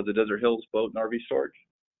behalf of the Desert Hills Boat and RV Storage.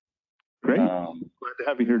 Great. Glad to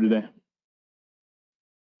have you here today.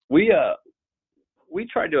 We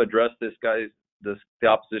tried to address the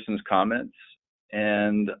opposition's comments,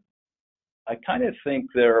 and I kind of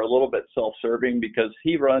think they're a little bit self-serving because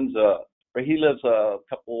he lives a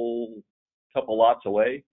couple lots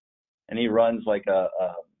away, and he runs like a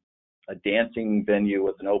dancing venue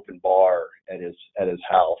with an open bar at his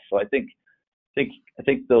house. So I think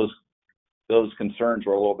those concerns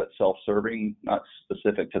were a little bit self-serving, not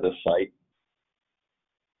specific to the site.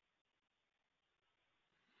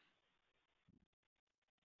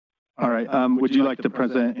 All right. Would you like to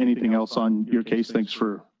present anything else on your case? Thanks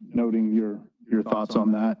for noting your thoughts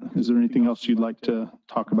on that. Is there anything else you'd like to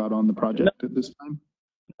talk about on the project at this time?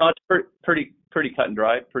 No, it's pretty cut and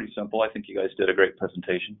dry, pretty simple. I think you guys did a great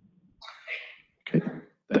presentation. Okay.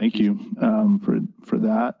 Thank you for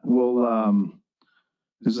that.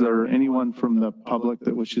 Is there anyone from the public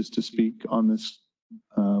that wishes to speak on this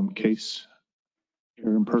case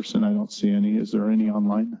here in person? I don't see any. Is there any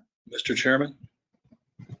online? Mr. Chairman?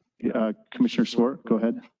 Commissioner Swart, go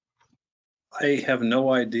ahead. I have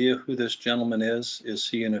no idea who this gentleman is. Is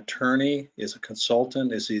he an attorney? Is a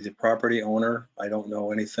consultant? Is he the property owner? I don't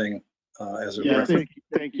know anything as it relates.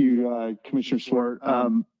 Thank you, Commissioner Swart.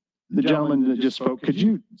 The gentleman that just spoke, could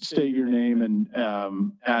you state your name and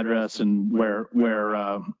address and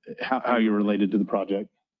how you're related to the project?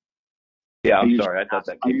 Yeah, I'm sorry.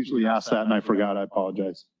 I usually ask that and I forgot. I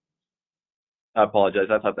apologize. I apologize.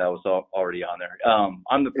 I thought that was already on there.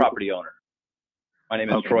 I'm the property owner. My name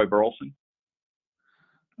is Troy Burleson.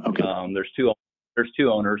 Okay. There's two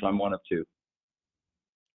owners. I'm one of two.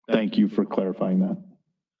 Thank you for clarifying that.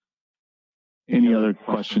 Any other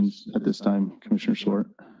questions at this time, Commissioner Swart?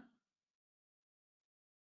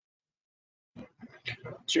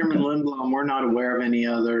 Chairman Lindblom, we're not aware of any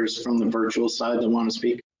others from the virtual side that want to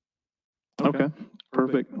speak. Okay,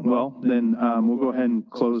 perfect. Well, then we'll go ahead and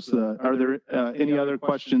close are there any other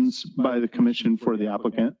questions by the commission for the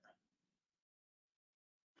applicant?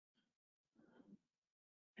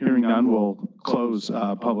 Hearing none, we'll close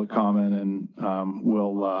public comment and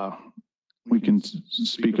we can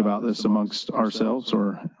speak about this amongst ourselves,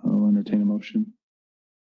 or I'll entertain a motion.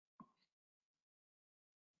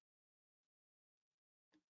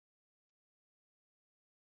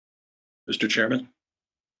 Mr. Chairman?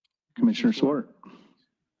 Commissioner Swart.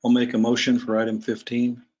 I'll make a motion for item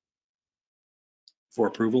 15 for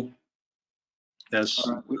approval as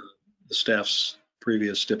the staff's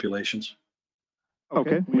previous stipulations.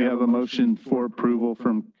 Okay, we have a motion for approval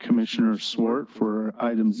from Commissioner Swart for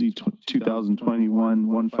item Z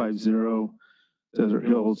 2021-150 Desert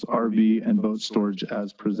Hills RV and boat storage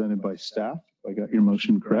as presented by staff. I got your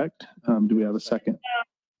motion correct. Do we have a second?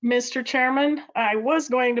 Mr. Chairman, I was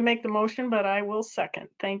going to make the motion, but I will second.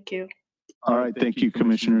 Thank you. All right, thank you,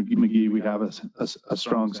 Commissioner McGee. We have a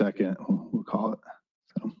strong second, we'll call it.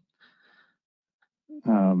 So,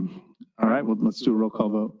 all right, well, let's do a roll call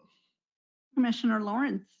vote. Commissioner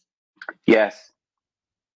Lawrence, Yes.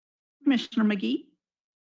 Commissioner McGee,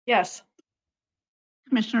 Yes.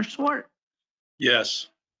 Commissioner Swart, Yes.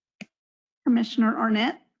 Commissioner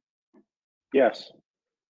Arnett, Yes.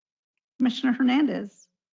 Commissioner Hernandez,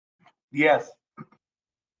 Yes.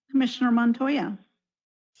 Commissioner Montoya,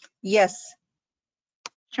 Yes.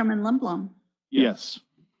 Chairman Lindblom. Yes,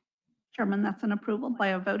 Chairman, that's an approval by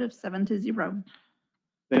a vote of 7-0.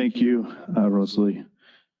 thank you, Rosalie.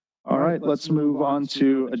 All right, let's move on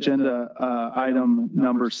to agenda item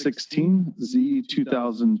number 16, Z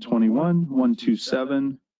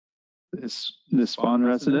 2021-127. This Fawn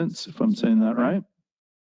residence, if I'm saying that right.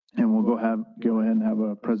 And we'll go ahead and have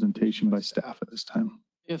a presentation by staff at this time.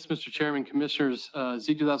 Yes, Mr. Chairman, Commissioners,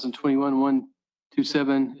 Z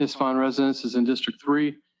 2021-127 Isfahan Residence is in District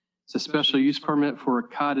 3. It's a special use permit for a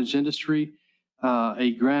cottage industry,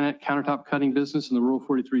 a granite countertop cutting business in the Rural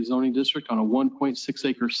 43 zoning district on a 1.6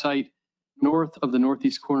 acre site north of the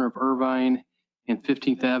northeast corner of Irvine and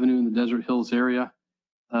 15th Avenue in the Desert Hills area.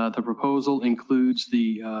 The proposal includes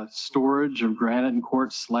the storage of granite and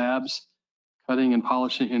quartz slabs, cutting and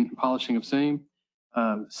polishing of same.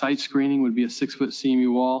 Site screening would be a 6-foot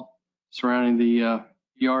CMU wall surrounding the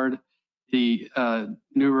yard. The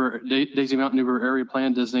Daisy Mountain New River Area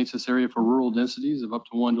Plan designates this area for rural densities of up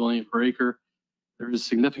to 1 dwelling per acre. There is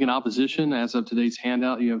significant opposition. As of today's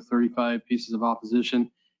handout, you have 35 pieces of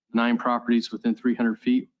opposition, 9 properties within 300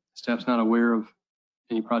 feet. Staff's not aware of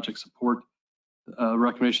any project support.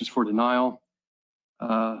 Recommendations for denial.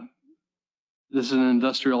 This is an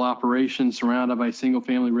industrial operation surrounded by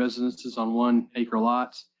single-family residences on 1 acre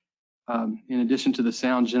lots. In addition to the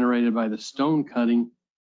sound generated by the stone cutting,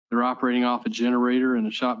 they're operating off a generator in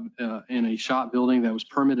a shop building that was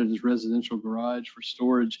permitted as residential garage for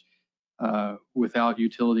storage without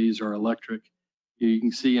utilities or electric. You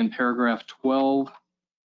can see in paragraph 12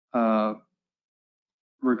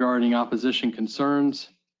 regarding opposition concerns,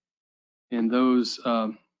 and those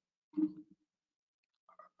are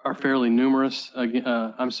fairly numerous.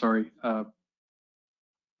 I'm sorry, I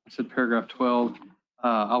said paragraph 12.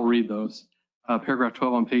 I'll read those. Paragraph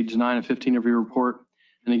 12 on page 9 and 15 of your report.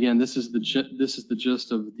 And again, this is the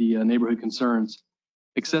gist of the neighborhood concerns.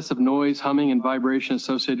 Excessive noise, humming, and vibration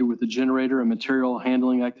associated with the generator and material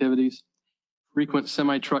handling activities. Frequent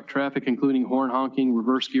semi-truck traffic, including horn honking,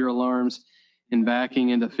 reverse gear alarms, and backing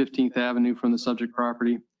into 15th Avenue from the subject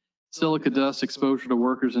property. Silica dust exposure to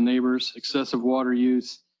workers and neighbors. Excessive water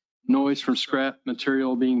use. Noise from scrap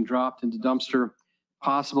material being dropped into dumpster.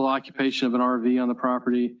 Possible occupation of an RV on the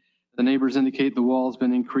property. The neighbors indicate the wall has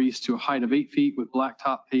been increased to a height of 8 feet with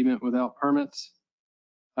blacktop pavement without permits.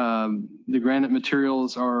 The granite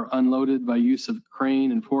materials are unloaded by use of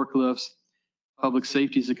crane and forklifts. Public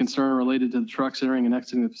safety is a concern related to the trucks entering and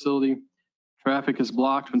exiting the facility. Traffic is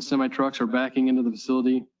blocked when semi-trucks are backing into the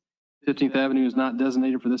facility. 15th Avenue is not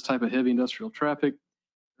designated for this type of heavy industrial traffic.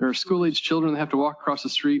 There are school-aged children that have to walk across the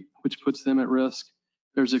street, which puts them at risk.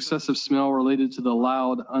 There's excessive smell related to the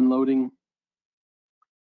loud unloading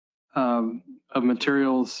of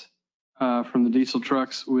materials from the diesel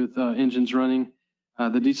trucks with engines running.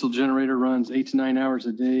 The diesel generator runs 8 to 9 hours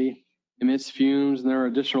a day, emits fumes, and there are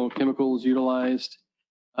additional chemicals utilized.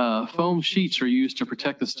 Foam sheets are used to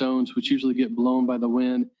protect the stones, which usually get blown by the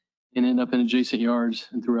wind and end up in adjacent yards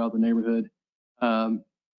and throughout the neighborhood. The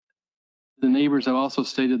neighbors have also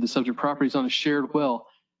stated the subject property is on a shared well,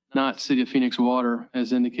 not City of Phoenix water,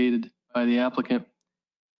 as indicated by the applicant.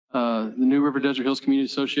 The New River Desert Hills Community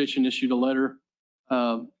Association issued a letter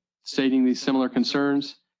stating these similar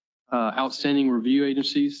concerns. Outstanding review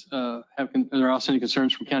agencies there are outstanding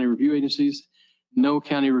concerns from county review agencies. No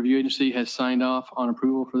county review agency has signed off on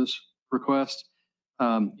approval for this request.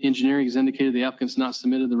 Engineering has indicated the applicant's not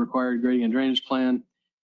submitted the required grading and drainage plan.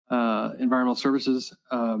 Environmental services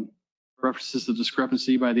references the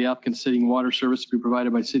discrepancy by the applicant stating water service to be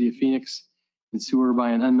provided by City of Phoenix and sewer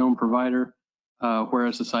by an unknown provider,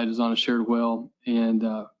 whereas the site is on a shared well and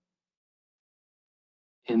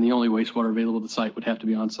the only wastewater available at the site would have to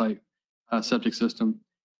be on-site septic system.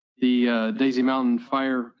 The Daisy Mountain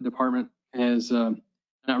Fire Department has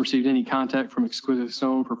not received any contact from Exquisite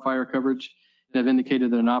Stone for fire coverage and have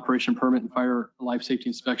indicated that an operation permit and fire life safety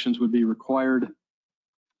inspections would be required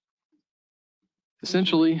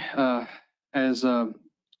Essentially, as the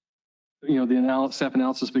staff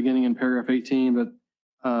analysis beginning in paragraph 18, but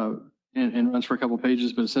and runs for a couple of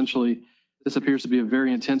pages, but essentially this appears to be a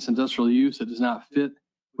very intense industrial use that does not fit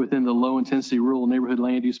within the low intensity rural neighborhood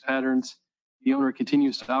land use patterns. The owner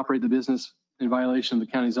continues to operate the business in violation of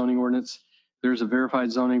the county zoning ordinance. There's a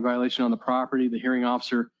verified zoning violation on the property. The hearing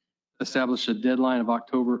officer established a deadline of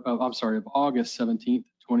August 17th,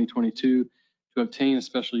 2022 to obtain a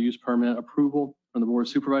special use permit approval from the Board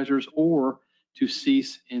of Supervisors or to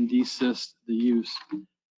cease and desist the use.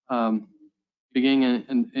 Beginning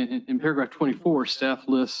in paragraph 24, staff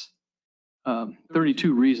lists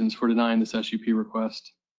 32 reasons for denying this SUP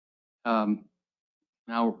request.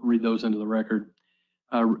 I'll read those into the record.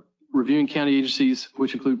 Reviewing county agencies,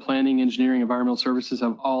 which include planning, engineering, environmental services,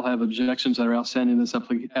 all have objections that are outstanding in this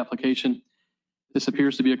application. This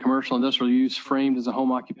appears to be a commercial industrial use framed as a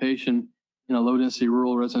home occupation in a low density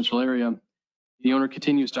rural residential area. The owner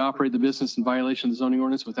continues to operate the business in violation of the zoning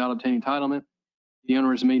ordinance without obtaining entitlement. The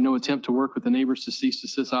owner has made no attempt to work with the neighbors to cease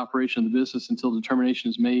desist operation of the business until determination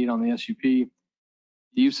is made on the SUP. The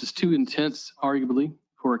use is too intense, arguably,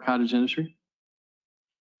 for a cottage industry.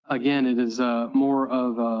 Again, it is more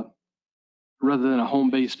of rather than a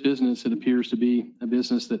home-based business, it appears to be a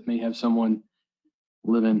business that may have someone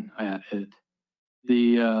living at it.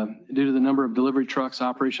 Due to the number of delivery trucks,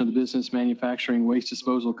 operation of the business, manufacturing, waste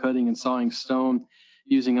disposal, cutting and sawing stone,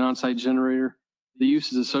 using an on-site generator, the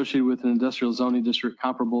use is associated with an industrial zoning district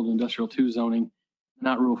comparable to industrial 2 zoning,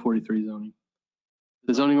 not Rule 43 zoning.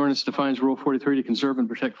 The zoning ordinance defines Rule 43 to conserve and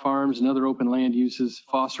protect farms and other open land uses,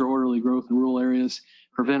 foster orderly growth in rural areas,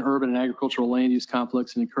 prevent urban and agricultural land use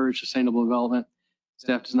conflicts, and encourage sustainable development.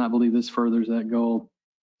 Staff does not believe this furthers that goal.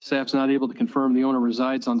 Staff is not able to confirm the owner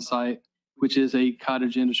resides on site, which is a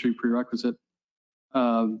cottage industry prerequisite.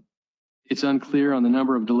 It's unclear on the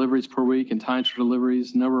number of deliveries per week and times for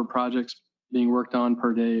deliveries, number of projects being worked on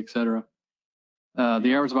per day, et cetera.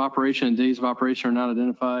 The hours of operation and days of operation are not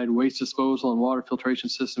identified. Waste disposal and water filtration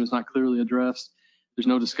system is not clearly addressed. There's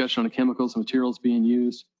no discussion on the chemicals and materials being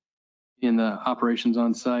used in the operations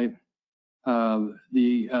on site.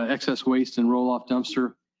 The excess waste and roll-off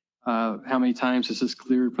dumpster, how many times is this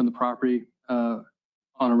cleared from the property on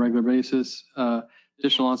a regular basis?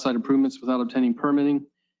 Additional on-site improvements without obtaining permitting,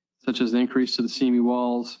 such as the increase to the CME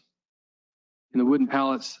walls. In the wooden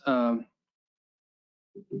pallets, and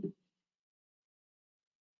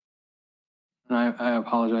I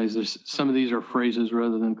apologize, there's some of these are phrases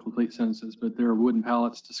rather than complete sentences, but there are wooden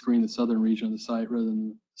pallets to screen the southern region of the site rather than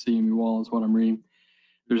the CME wall is what I'm reading.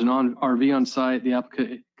 There's an RV on site. The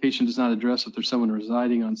application does not address if there's someone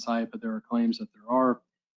residing on site, but there are claims that there are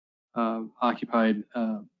occupied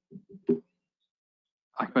RV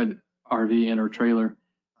and or trailer.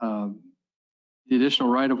 The additional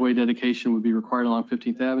right-of-way dedication would be required along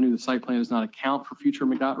 15th Avenue. The site plan does not account for future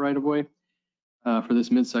McDOT right-of-way for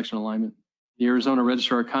this midsection alignment. The Arizona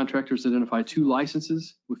Registrar of Contractors identified 2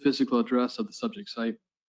 licenses with physical address of the subject site.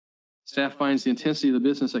 Staff finds the intensity of the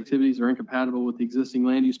business activities are incompatible with the existing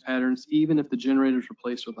land use patterns, even if the generator is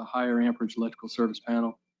replaced with a higher amperage electrical service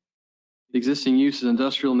panel. The existing use is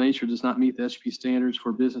industrial nature, does not meet the SUP standards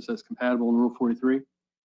for business that's compatible in Rule 43.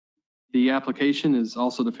 The application is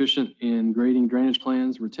also deficient in grading drainage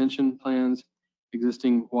plans, retention plans,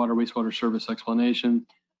 existing water wastewater service explanation.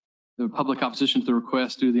 The public opposition to the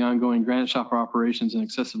request due to the ongoing granite shopper operations and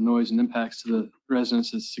excessive noise and impacts to the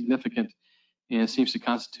residents is significant and seems to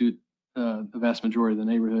constitute the vast majority of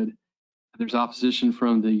the neighborhood. There's opposition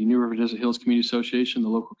from the New River Desert Hills Community Association, the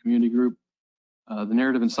local community group. The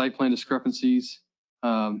narrative and site plan discrepancies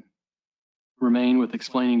remain with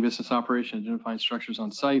explaining business operation, identifying structures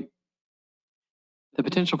on site. The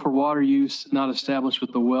potential for water use not established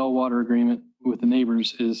with the well water agreement with the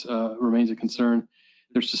neighbors remains a concern.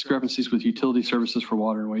 There's discrepancies with utility services for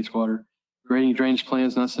water and wastewater. Grading drainage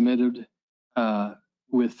plans not submitted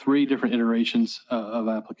with 3 different iterations of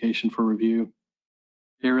application for review.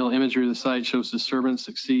 Aerial imagery of the site shows disturbance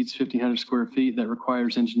exceeds 1,500 square feet that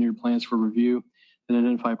requires engineered plans for review that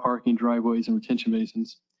identify parking, driveways, and retention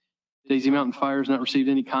basins. Daisy Mountain Fire has not received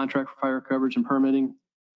any contract for fire coverage and permitting.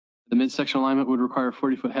 The midsection alignment would require a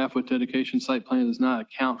 40-foot half-foot dedication. Site plan does not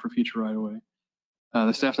account for future right-of-way.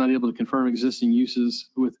 The staff's not able to confirm existing uses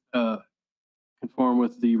with conform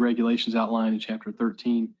with the regulations outlined in Chapter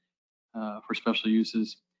 13 for special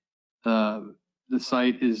uses. The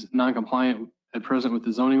site is non-compliant at present with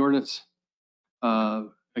the zoning ordinance.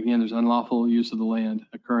 Again, there's unlawful use of the land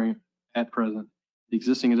occurring at present. The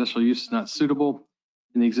existing industrial use is not suitable.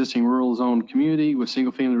 In the existing rural zone community with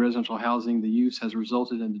single-family residential housing, the use has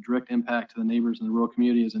resulted in the direct impact to the neighbors in the rural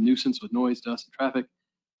community as a nuisance with noise, dust, and traffic.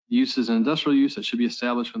 The use is an industrial use that should be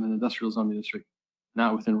established within the industrial zoning district,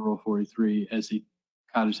 not within Rural 43 as the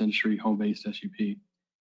cottage industry home-based SUP. The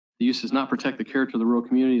use does not protect the character of the rural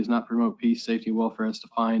community, does not promote peace, safety, and welfare as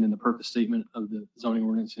defined in the purpose statement of the zoning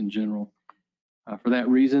ordinance in general. For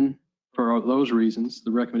those reasons,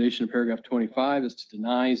 the recommendation in paragraph 25 is to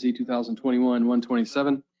deny Z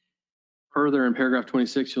 2021-127. Further, in paragraph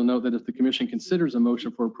 26, you'll note that if the commission considers a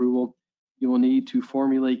motion for approval, you will need to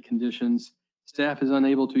formulate conditions. Staff is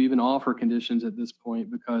unable to even offer conditions at this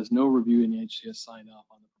point because no review in the HCS signed off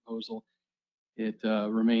on the proposal. It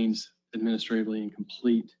remains administratively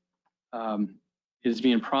incomplete. It is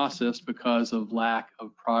being processed because of lack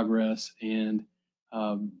of progress, and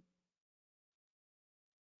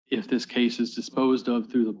if this case is disposed of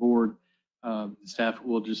through the board, staff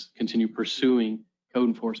will just continue pursuing code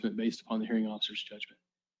enforcement based upon the hearing officer's judgment.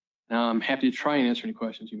 Now, I'm happy to try and answer any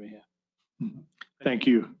questions you may have. Thank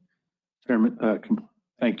you, Chairman.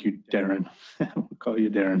 Thank you, Darren. We'll call you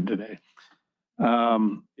Darren today.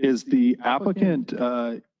 Is the applicant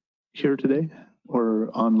here today or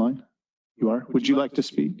online? You are? Would you like to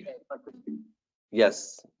speak?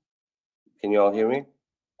 Yes. Can you all hear me?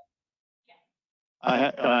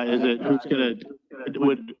 Who's gonna,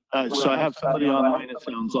 so I have somebody online, it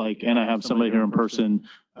sounds like, and I have somebody here in person.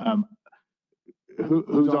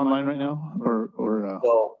 Who's online right now?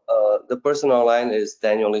 So the person online is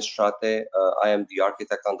Daniel Estrate. I am the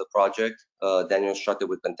architect on the project. Daniel Estrate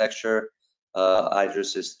with Contexture.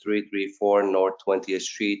 Address is 334 North 20th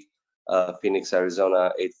Street, Phoenix,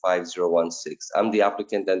 Arizona 85016. I'm the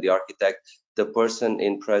applicant and the architect. The person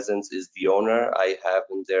in presence is the owner. I have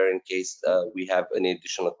him there in case we have any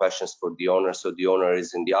additional questions for the owner. So the owner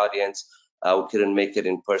is in the audience. We couldn't make it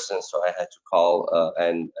in person, so I had to call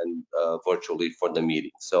and virtually for the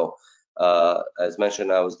meeting. So as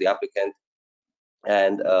mentioned, I was the applicant.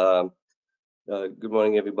 And good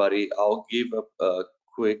morning, everybody. I'll give a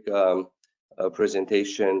quick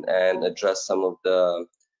presentation and address some of the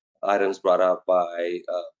items brought up by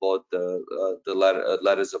both the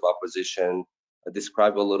letters of opposition,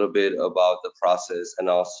 describe a little bit about the process, and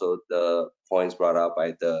also the points brought up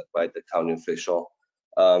by the county official.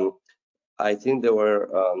 I think there were,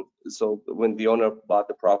 so when the owner bought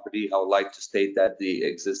the property, I would like to state that the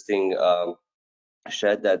existing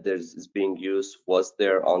shed that is being used was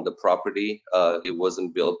there on the property. It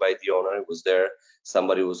wasn't built by the owner, it was there.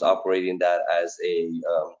 Somebody was operating that as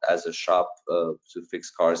a shop to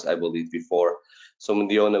fix cars, I believe, before. So when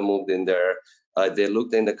the owner moved in there, they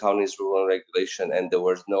looked in the county's rule and regulation, and there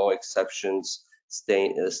was no exceptions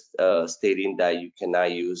stating that you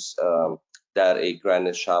cannot use that a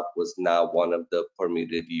granite shop was not one of the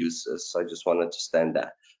permitted uses. So I just wanted to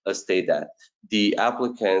state that. The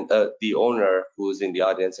applicant, the owner who is in the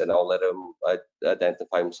audience, and I'll let him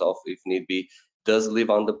identify himself if need be, does live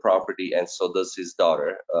on the property, and so does his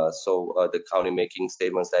daughter. So the county making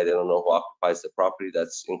statements that they don't know who occupies the property,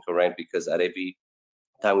 that's incorrect, because at every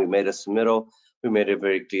time we made a submittal, we made it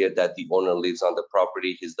very clear that the owner lives on the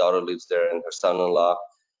property, his daughter lives there, and her son-in-law.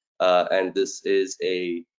 And this is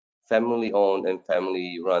a family-owned and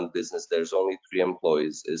family-run business. There's only 3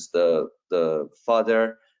 employees. Is the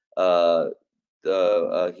father, the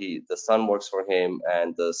son works for him,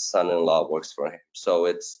 and the son-in-law works for him. So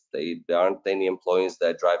there aren't any employees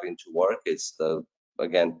that drive into work. It's the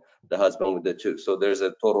husband with the 2. So there's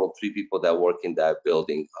a total of 3 people that work in that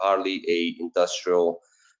building. Hardly a industrial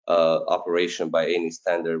operation by any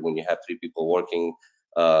standard when you have 3 people working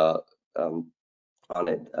on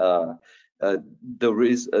it. The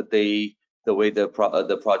way the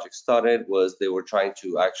project started was they were trying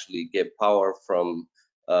to actually get power from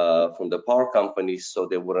the power company, so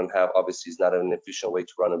they wouldn't have, obviously it's not an efficient way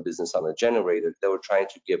to run a business on a generator. They were trying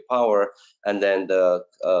to get power, and then the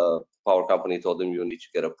power company told them you need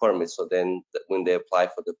to get a permit. So then when they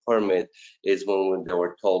applied for the permit is when they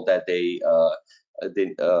were told that they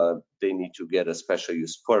need to get a special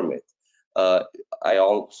use permit. I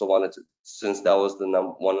also wanted to, since that was the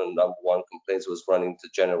number one complaints was running the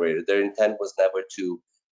generator. Their intent was never to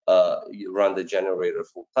run the generator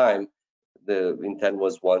full time. The intent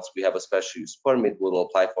was once we have a special use permit, we'll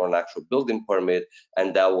apply for an actual building permit,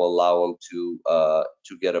 and that will allow them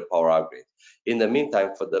to get a power upgrade. In the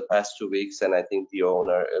meantime, for the past 2 weeks, and I think the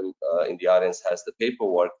owner in the audience has the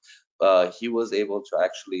paperwork, he was able to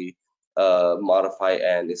actually modify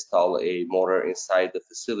and install a motor inside the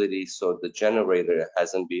facility, so the generator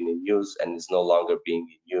hasn't been in use and is no longer being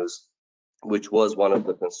in use, which was one of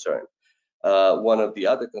the concerns. One of the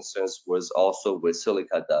other concerns was also with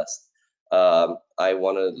silica dust. I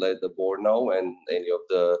want to let the board know and any of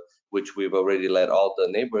the which we've already let all the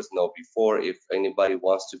neighbors know before. If anybody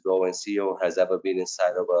wants to go and see or has ever been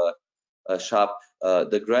inside of a shop,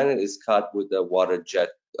 the granite is cut with a water jet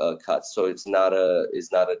cut, so it's not a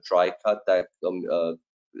dry cut that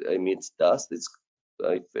emits dust. It's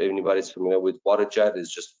if anybody's familiar with water jet, it's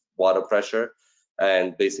just water pressure,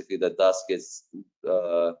 and basically the dust gets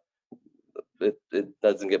it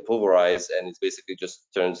doesn't get pulverized, and it basically just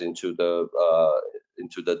turns into the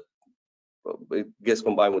it gets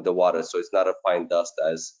combined with the water, so it's not a fine dust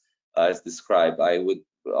as described. I would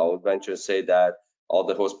venture to say that all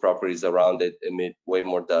the host properties around it emit way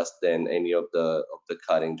more dust than any of the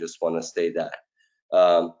cutting. Just want to state that.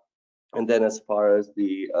 And then as far as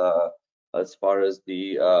the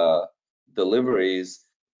deliveries,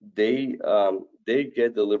 they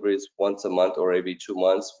get deliveries once a month or every 2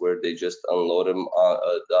 months, where they just unload them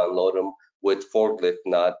with forklift,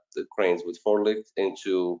 not the cranes, with forklift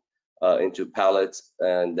into pallets,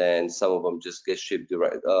 and then some of them just get shipped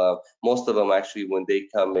direct. Most of them actually, when they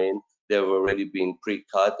come in, they've already been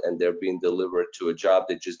pre-cut and they're being delivered to a job.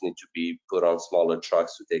 They just need to be put on smaller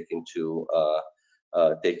trucks to take into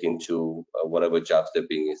whatever jobs they're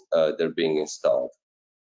being installed.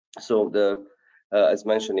 So as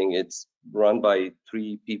mentioning, it's run by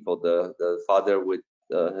 3 people: the father with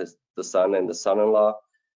the son and the son-in-law.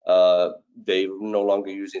 They're no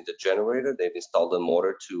longer using the generator. They've installed a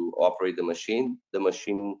motor to operate the machine. The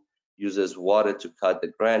machine uses water to cut the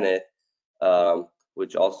granite,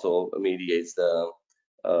 which also mediates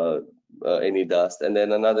any dust. And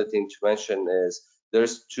then another thing to mention is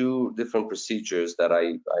there's 2 different procedures that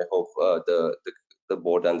I hope the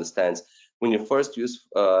board understands. When you first use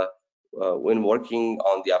when working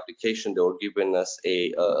on the application, they were giving us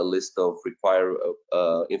a list of required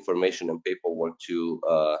information and paperwork to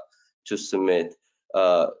submit.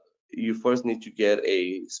 You first need to get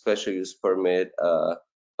a special use permit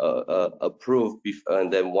approved,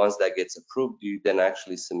 and then once that gets approved, you then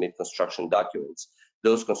actually submit construction documents.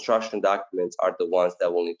 Those construction documents are the ones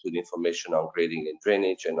that will include information on grading and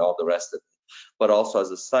drainage and all the rest of it. But also, as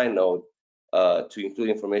a side note, to include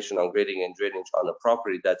information on grading and drainage on a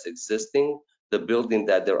property that's existing, the building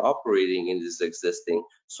that they're operating in is existing.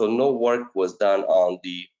 So no work was done on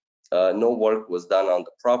the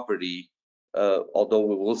property, although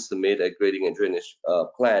we will submit a grading and drainage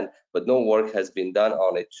plan, but no work has been done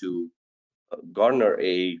on it to garner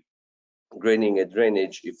a grading and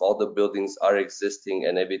drainage. If all the buildings are existing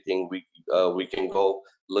and everything, we can go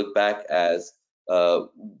look back as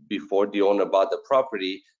before the owner bought the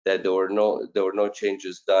property, that there were no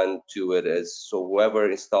changes done to it. As so whoever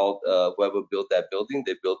built that building,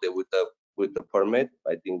 they built it with the permit,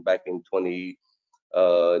 I think back in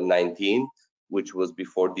 2019, which was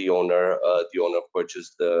before the owner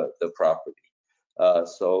purchased the property.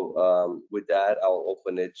 With that, I'll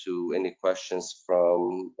open it to any questions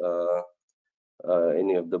from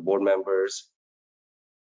any of the board members.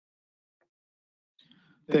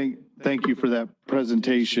 Thank you for that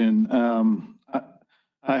presentation.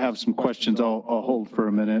 I have some questions I'll hold for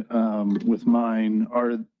a minute with mine.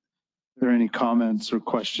 Are there any comments or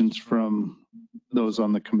questions from those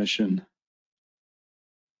on the commission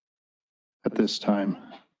at this time?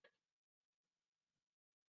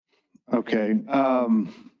 Okay.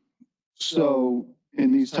 So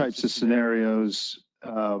in these types of scenarios,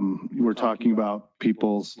 we're talking about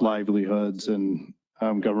people's livelihoods, and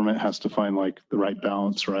government has to find like the right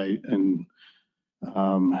balance, right? And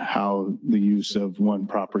how the use of one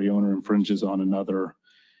property owner infringes on another.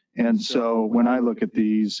 And so when I look at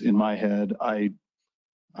these in my head, I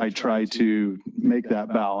try to make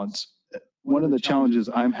that balance. One of the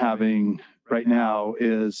challenges I'm having right now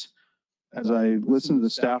is, as I listen to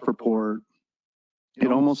the staff report,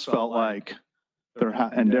 it almost felt like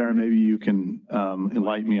and Darren, maybe you can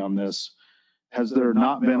enlighten me on this. Has there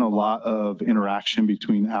not been a lot of interaction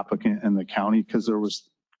between applicant and the county? Because there was,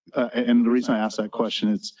 and the reason I asked that question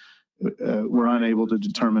is we're unable to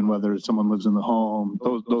determine whether someone lives in the home,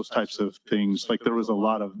 those types of things. Like there was a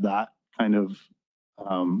lot of that kind of,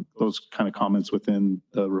 those kind of comments within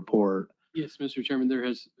the report. Yes, Mr. Chairman, there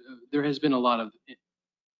has been a lot of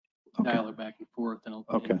dialogue back and forth and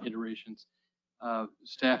iterations.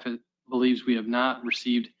 Staff believes we have not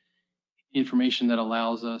received information that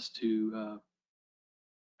allows us to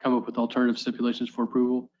come up with alternative stipulations for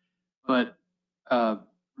approval. But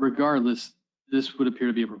regardless, this would appear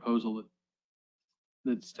to be a proposal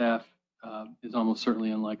that staff is almost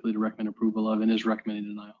certainly unlikely to recommend approval of and is recommending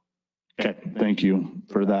denial. Okay, thank you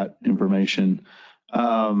for that information.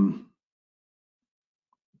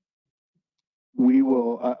 We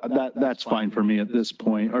will, that's fine for me at this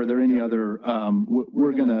point. Are there any other,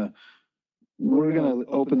 we're we're going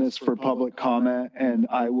to open this for public comment, and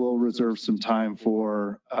I will reserve some time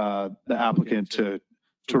for the applicant to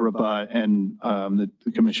rebut, and the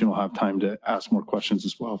commission will have time to ask more questions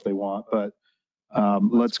as well if they want. But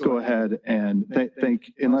let's go ahead and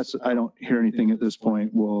unless I don't hear anything at this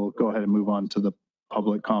point, we'll go ahead and move on to the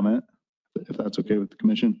public comment, if that's okay with the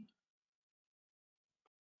commission.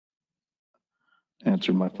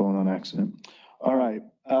 Answered my phone on accident. All right.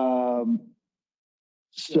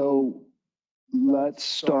 So let's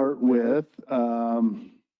start with,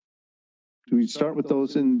 do we start with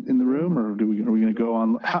those in the room, or are we going to go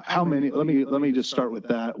on? How many, let me just start with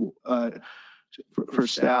that. For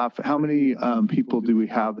staff, how many people do we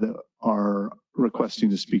have that are requesting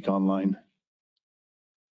to speak online?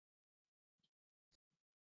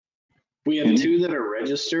 We have 2 that are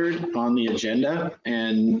registered on the agenda,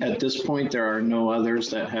 and at this point, there are no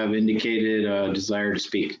others that have indicated a desire to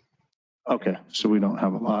speak. Okay, so we don't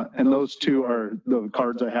have a lot. And those 2 are the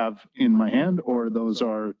cards I have in my hand, or those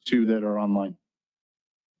are 2 that are online?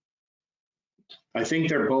 I think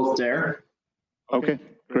they're both there. Okay,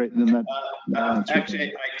 great. Then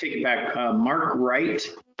Actually, I take it back. Mark Wright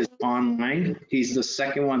is online. He's the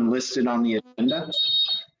second one listed on the agenda.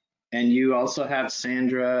 And you also have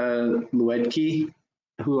Sandra Luedke,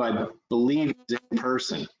 who I believe is in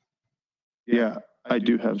person. Yeah, I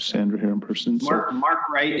do have Sandra here in person. So. Mark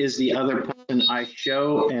Wright is the other person I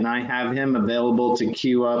show, and I have him available to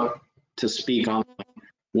queue up to speak on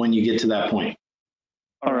when you get to that point.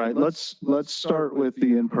 All right, let's start with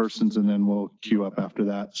the in-persons, and then we'll queue up after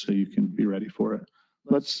that so you can be ready for it.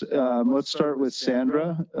 Let's start with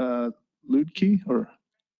Sandra Luedke, or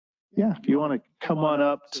yeah, if you want to come on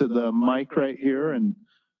up to the mic right here, and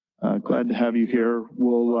glad to have you here.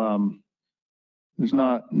 We'll there's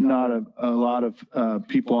not a lot of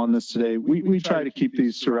people on this today. We try to keep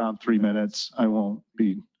these to around 3 minutes. I won't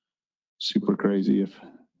be super crazy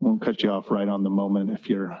won't cut you off right on the moment if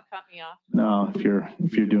you're cut me off. No, if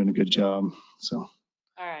you're doing a good job. So all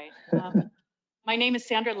right. My name is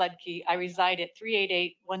Sandra Luedke. I reside at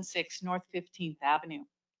 38816 North 15th Avenue.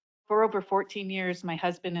 For over 14 years, my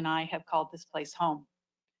husband and I have called this place home.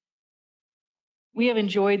 We have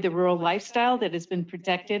enjoyed the rural lifestyle that has been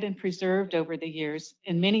protected and preserved over the years,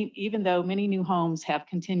 and even though many new homes have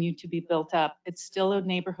continued to be built up, it's still a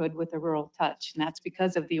neighborhood with a rural touch, and that's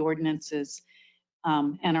because of the ordinances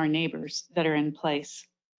and our neighbors that are in place.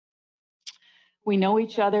 We know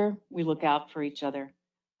each other, we look out for each other.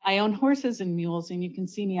 I own horses and mules, and you can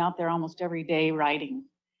see me out there almost every day riding.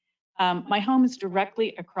 My home is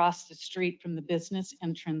directly across the street from the business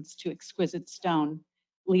entrance to Exquisite Stone,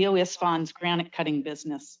 Leo Isfan's granite cutting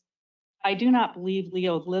business. I do not believe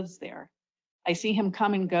Leo lives there. I see him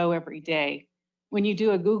come and go every day. When you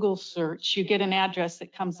do a Google search, you get an address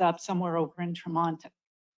that comes up somewhere over in Tremont.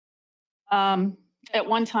 At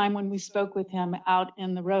one time when we spoke with him out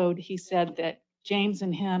in the road, he said that James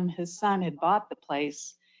and his son, had bought the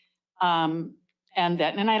place. And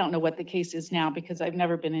I don't know what the case is now because I've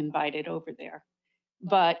never been invited over there,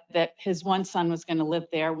 but that his one son was going to live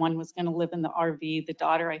there. One was going to live in the RV, the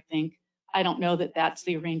daughter, I think. I don't know that that's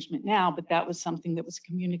the arrangement now, but that was something that was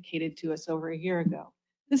communicated to us over a year ago.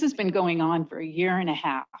 This has been going on for a year and a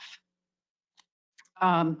half.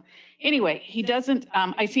 Anyway, he doesn't,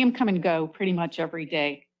 I see him come and go pretty much every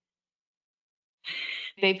day.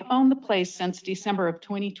 They've owned the place since December of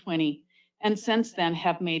 2020. And since then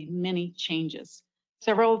have made many changes,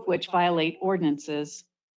 several of which violate ordinances,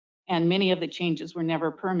 and many of the changes were never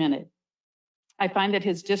permitted. I find that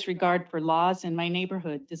his disregard for laws in my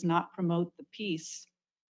neighborhood does not promote the peace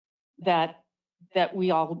that we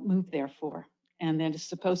all move there for, and that is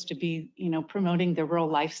supposed to be, promoting the rural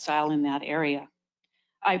lifestyle in that area.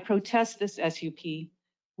 I protest this SUP.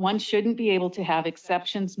 One shouldn't be able to have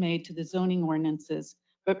exceptions made to the zoning ordinances,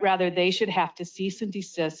 but rather they should have to cease and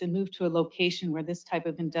desist and move to a location where this type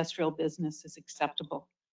of industrial business is acceptable.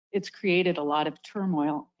 It's created a lot of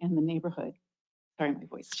turmoil in the neighborhood. Sorry, my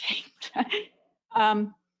voice changed.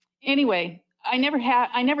 Anyway, I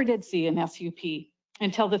never did see an SUP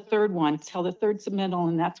until the third submittal,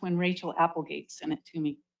 and that's when Rachel Applegate sent it to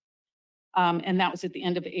me. And that was at the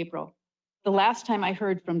end of April. The last time I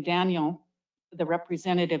heard from Daniel, the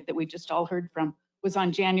representative that we just all heard from, was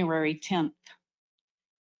on January 10th.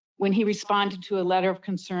 When he responded to a letter of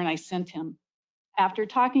concern I sent him. After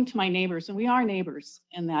talking to my neighbors, and we are neighbors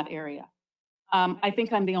in that area, I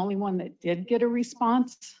think I'm the only one that did get a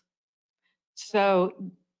response.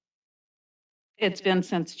 So it's been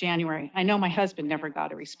since January. I know my husband never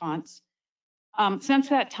got a response. Since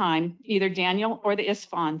that time, either Daniel or the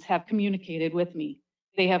Isfans have communicated with me.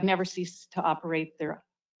 They have never ceased to operate their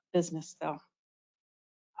business though.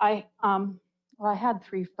 Well, I had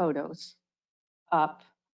 3 photos up.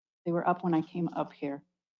 They were up when I came up here.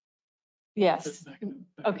 Yes.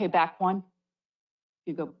 Okay, back one.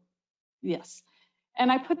 You go. Yes.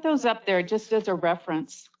 And I put those up there just as a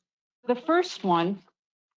reference. The first one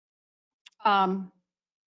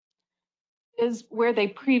is where they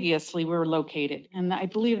previously were located. And I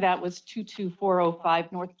believe that was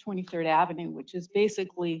 22405 North 23rd Avenue, which is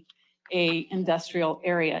basically a industrial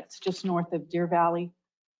area. It's just north of Deer Valley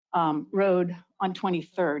Road on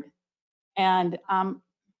 23rd. And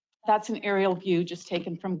that's an aerial view just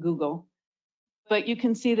taken from Google. But you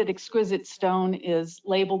can see that Exquisite Stone is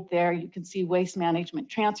labeled there. You can see Waste Management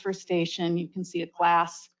Transfer Station. You can see a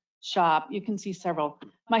glass shop. You can see several.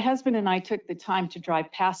 My husband and I took the time to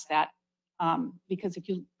drive past that because if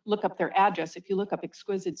you look up their address, if you look up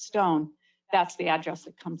Exquisite Stone, that's the address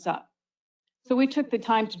that comes up. So we took the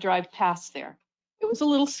time to drive past there. It was a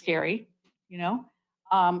little scary, you know,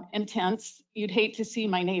 intense. You'd hate to see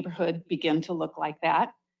my neighborhood begin to look like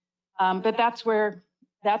that. But that's where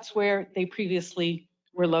they previously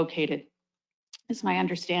were located, is my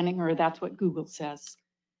understanding, or that's what Google says.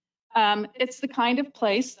 It's the kind of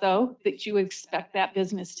place, though, that you would expect that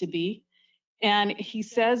business to be. And he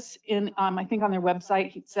says in, I think on their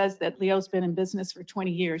website, he says that Leo's been in business for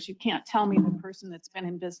 20 years. You can't tell me the person that's been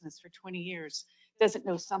in business for 20 years doesn't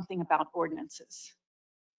know something about ordinances.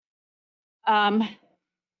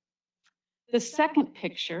 The second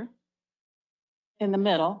picture in the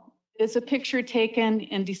middle is a picture taken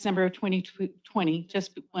in December of 2020,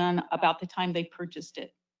 just when about the time they purchased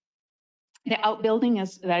it. The outbuilding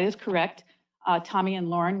that is correct. Tommy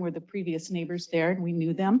and Lauren were the previous neighbors there, and we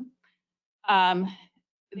knew them.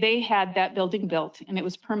 They had that building built, and it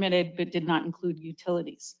was permitted, but did not include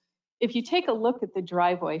utilities. If you take a look at the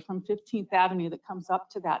driveway from 15th Avenue that comes up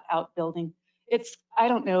to that outbuilding, it's, I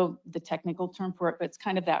don't know the technical term for it, but it's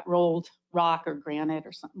kind of that rolled rock or granite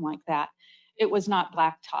or something like that. It was not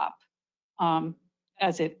blacktop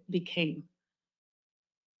as it became.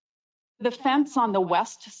 The fence on the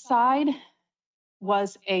west side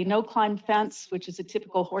was a no-climb fence, which is a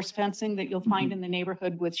typical horse fencing that you'll find in the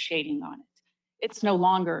neighborhood with shading on it. It's no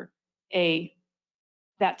longer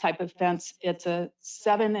that type of fence. It's a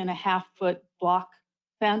 7.5-foot block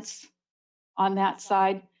fence on that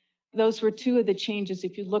side. Those were 2 of the changes.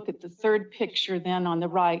 If you look at the third picture then on the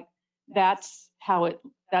right, that's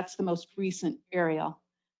the most recent area.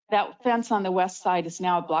 That fence on the west side is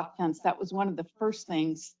now a block fence. That was one of the first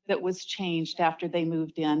things that was changed after they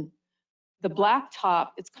moved in. The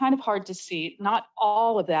blacktop, it's kind of hard to see. Not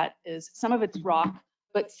all of that is, some of it's rock,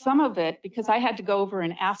 but some of it, because I had to go over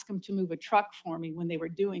and ask them to move a truck for me when they were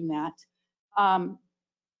doing that,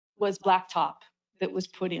 was blacktop that was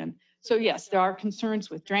put in. So yes, there are concerns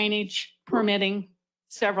with drainage, permitting,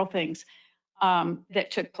 several things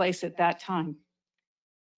that took place at that time.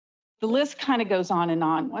 The list kind of goes on and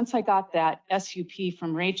on. Once I got that SUP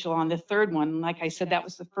from Rachel on the third one, like I said, that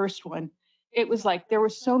was the first one, it was like there were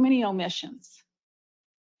so many omissions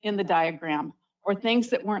in the diagram or things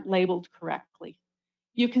that weren't labeled correctly.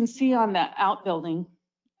 You can see on the outbuilding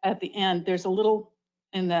at the end, there's a little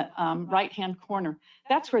in the right-hand corner.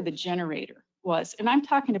 That's where the generator was. And I'm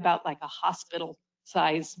talking about like a hospital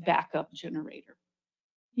size backup generator.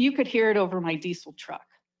 You could hear it over my diesel truck.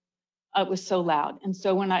 It was so loud. And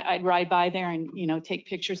so when I'd ride by there and, you know, take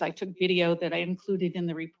pictures, I took video that I included in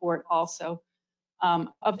the report also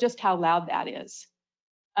of just how loud that is.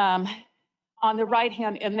 On the right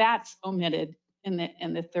hand, and that's omitted in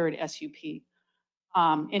the third SUP,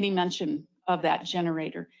 any mention of that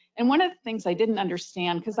generator. And one of the things I didn't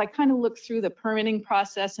understand, because I kind of looked through the permitting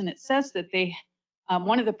process, and it says that they,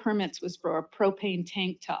 one of the permits was for a propane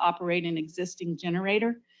tank to operate an existing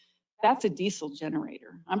generator. That's a diesel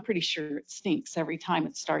generator. I'm pretty sure it stinks every time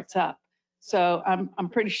it starts up. So I'm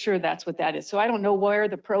pretty sure that's what that is. So I don't know where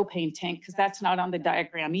the propane tank, because that's not on the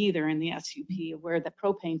diagram either in the SUP of where the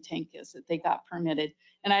propane tank is that they got permitted.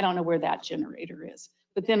 And I don't know where that generator is.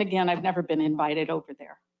 But then again, I've never been invited over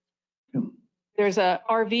there. There's a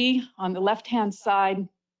RV on the left-hand side.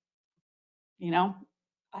 You know,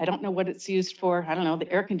 I don't know what it's used for. I don't know.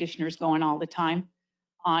 The air conditioner's going all the time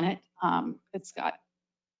on it.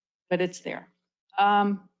 But it's there.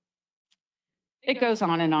 It goes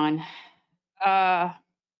on and on.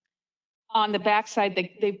 On the backside,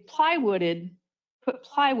 they put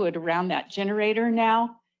plywood around that generator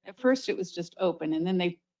now. At first it was just open, and then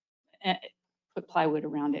they put plywood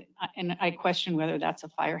around it. And I question whether that's a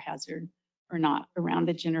fire hazard or not around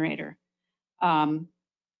the generator.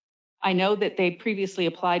 I know that they previously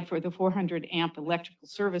applied for the 400 amp electrical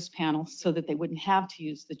service panel so that they wouldn't have to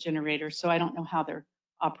use the generator. So I don't know how they're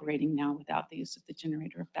operating now without the use of the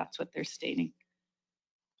generator, if that's what they're stating.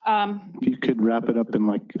 If you could wrap it up in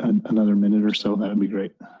like another minute or so, that'd be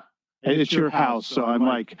great. It's your house, so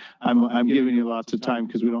I'm giving you lots of time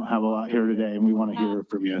because we don't have a lot here today and we want to hear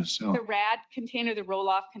from you. So The RAD container, the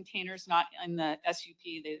roll-off containers, not in the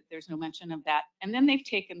SUP, there's no mention of that. And then they've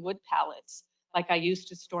taken wood pallets, like I used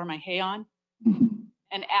to store my hay on,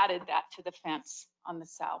 and added that to the fence on the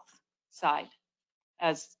south side,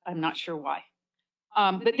 as I'm not sure why.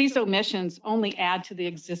 But these omissions only add to the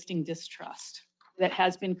existing distrust that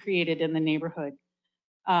has been created in the neighborhood.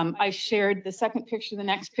 I shared the second picture, the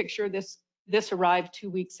next picture, this arrived 2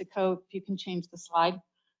 weeks ago. If you can change the slide.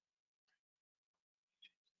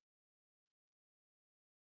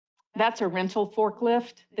 That's a rental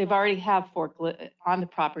forklift. They've already have forklift on the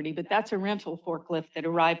property, but that's a rental forklift that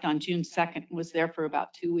arrived on June 2nd and was there for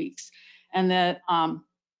about 2 weeks. And the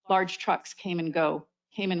large trucks came and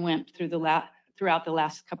went throughout the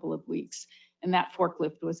last couple of weeks. And that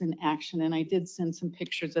forklift was in action. And I did send some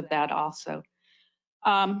pictures of that also.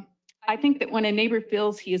 I think that when a neighbor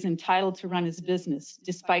feels he is entitled to run his business,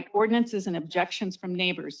 despite ordinances and objections from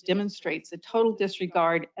neighbors, demonstrates a total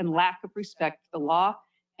disregard and lack of respect for the law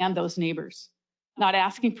and those neighbors. Not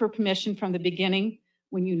asking for permission from the beginning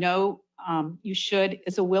when you know you should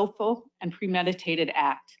is a willful and premeditated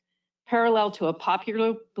act, parallel to a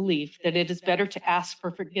popular belief that it is better to ask for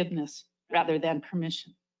forgiveness rather than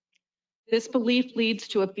permission. This belief leads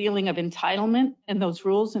to a feeling of entitlement, and those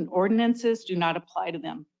rules and ordinances do not apply to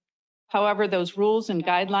them. However, those rules and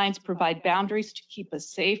guidelines provide boundaries to keep us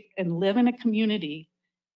safe and live in a community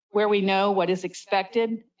where we know what is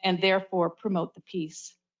expected and therefore promote the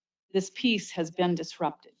peace. This peace has been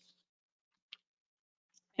disrupted.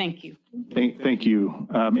 Thank you. Thank you.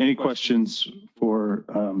 Any questions for,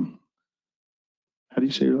 how do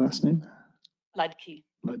you say your last name? Ludke.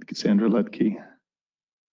 Sandra Ludke.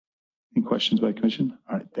 Any questions by commission?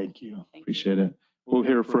 All right, thank you. Appreciate it. We'll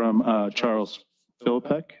hear from Charles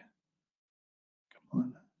Philippek.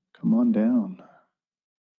 Come on down.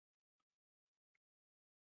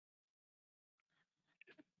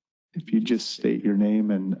 If you just state your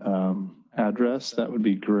name and address, that would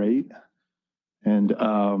be great. And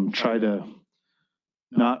try to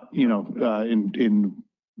not, in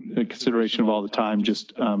consideration of all the time,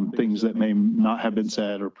 just things that may not have been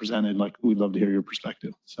said or presented, like we'd love to hear your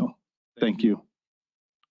perspective. So thank you.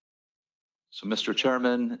 So Mr.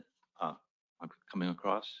 Chairman, I'm coming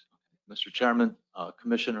across. Mr. Chairman,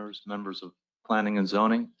 commissioners, members of planning and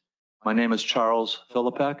zoning. My name is Charles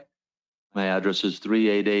Philippek. My address is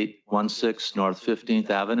 38816 North 15th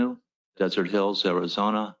Avenue, Desert Hills,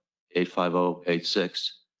 Arizona,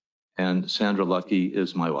 85086. And Sandra Ludke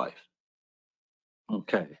is my wife.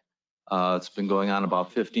 Okay. It's been going on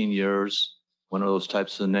about 15 years. One of those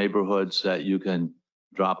types of neighborhoods that you can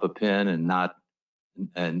drop a pin and not,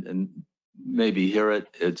 and maybe hear it.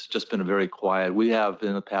 It's just been a very quiet. We have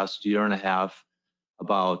in the past year and a half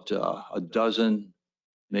about a dozen,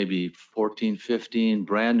 maybe 14, 15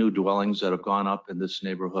 brand new dwellings that have gone up in this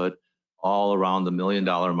neighborhood, all around the $1 million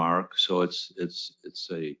mark. So it's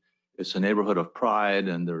a neighborhood of pride,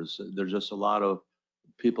 and there's just a lot of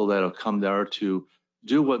people that have come there to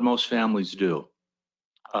do what most families do,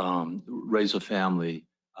 raise a family,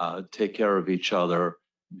 take care of each other,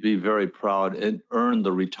 be very proud, and earn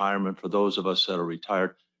the retirement for those of us that are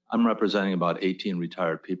retired. I'm representing about 18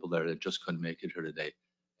 retired people there that just couldn't make it here today.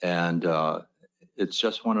 And it's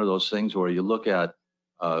just one of those things where you look at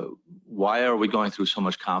why are we going through so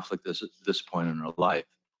much conflict at this point in our life?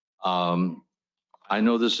 I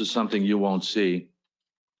know this is something you won't see,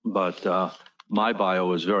 but my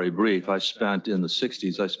bio is very brief. I spent in the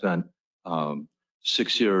 60s, I spent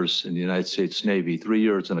 6 years in the United States Navy, 3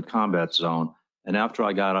 years in a combat zone. And after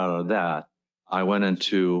I got out of that, I went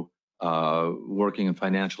into working in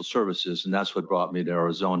financial services. And that's what brought me to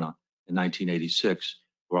Arizona in 1986,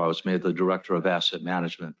 where I was made the director of asset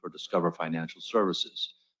management for Discover Financial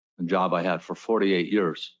Services, a job I had for 48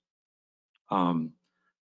 years. I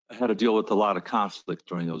had to deal with a lot of conflict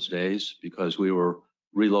during those days because we were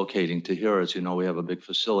relocating to here. As you know, we have a big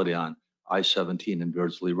facility on I-17 and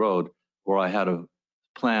Beardsley Road, where I had a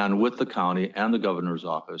plan with the county and the governor's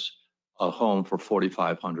office, a home for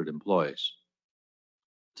 4,500 employees.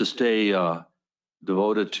 To stay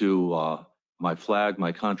devoted to my flag,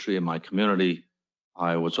 my country, and my community,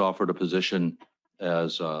 I was offered a position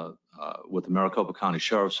as with the Maricopa County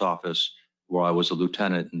Sheriff's Office, where I was a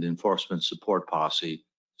lieutenant in the enforcement support posse.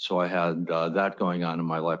 So I had that going on in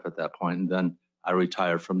my life at that point. And then I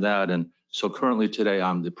retired from that. And so currently today,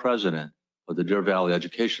 I'm the president of the Deer Valley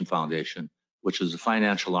Education Foundation, which is the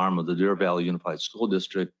financial arm of the Deer Valley Unified School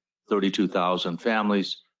District, 32,000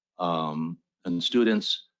 families and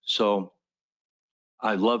students. So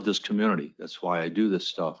I love this community. That's why I do this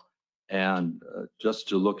stuff. And just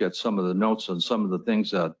to look at some of the notes on some of the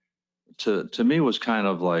things that to me was kind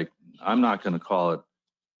of like, I'm not going to call it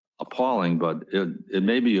appalling, but it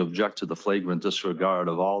made me object to the flagrant disregard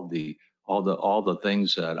of all the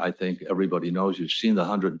things that I think everybody knows. You've seen the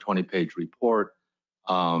 120-page report.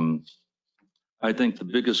 I think the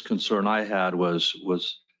biggest concern I had was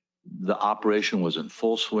the operation was in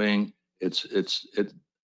full swing. It's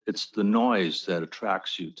the noise that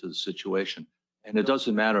attracts you to the situation. And it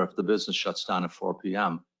doesn't matter if the business shuts down at 4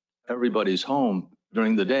 p.m. Everybody's home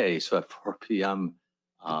during the day. So at 4 p.m.,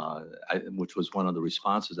 which was one of the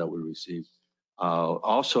responses that we received.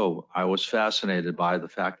 Also, I was fascinated by the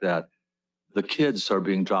fact that the kids are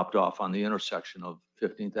being dropped off on the intersection of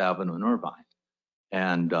 15th Avenue and Irvine.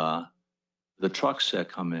 And the trucks that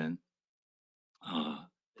come in,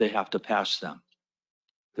 they have to pass them.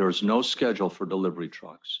 There is no schedule for delivery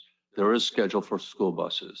trucks. There is schedule for school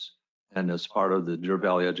buses. And as part of the Deer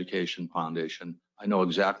Valley Education Foundation, I know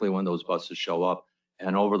exactly when those buses show up.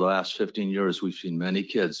 And over the last 15 years, we've seen many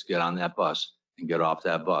kids get on that bus and get off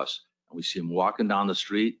that bus. And we see them walking down the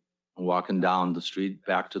street and walking down the street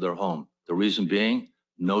back to their home. The reason being,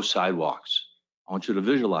 no sidewalks. I want you to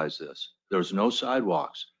visualize this. There's no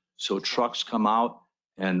sidewalks. So trucks come out,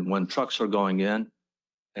 and when trucks are going in,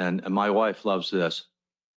 and my wife loves this,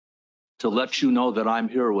 to let you know that I'm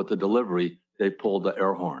here with the delivery, they pull the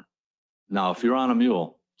air horn. Now, if you're on a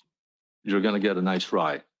mule, you're going to get a nice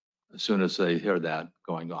ride as soon as they hear that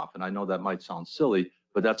going off. And I know that might sound silly,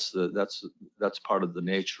 but that's part of the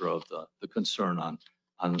nature of the concern on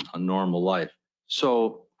normal life.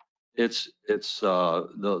 So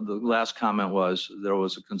the last comment was there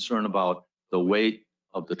was a concern about the weight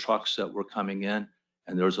of the trucks that were coming in,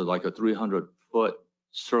 and there's like a 300-foot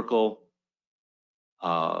circle.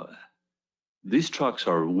 These trucks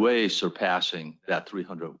are way surpassing that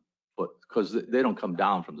 300-foot because they don't come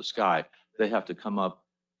down from the sky. They have to come up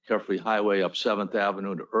Carefree Highway, up 7th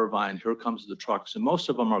Avenue to Irvine. Here comes the trucks, and most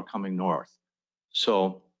of them are coming north.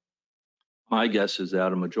 So my guess is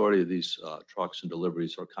that a majority of these trucks and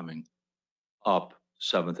deliveries are coming up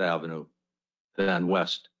 7th Avenue, then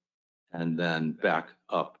west, and then back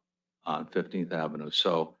up on 15th Avenue.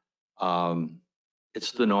 So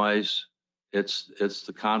it's the noise, it's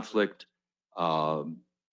the conflict.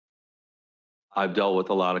 I've dealt with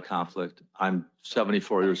a lot of conflict. I'm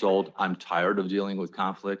 74 years old. I'm tired of dealing with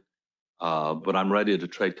conflict, but I'm ready to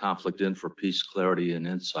trade conflict in for peace, clarity, and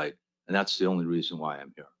insight. And that's the only reason why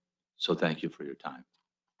I'm here. So thank you for your time.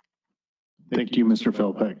 Thank you, Mr.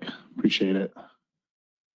 Philpeck. Appreciate it.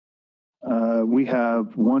 We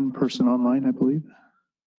have one person online, I believe.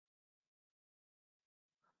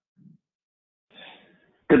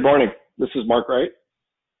 Good morning. This is Mark Wright.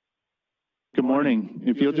 Good morning.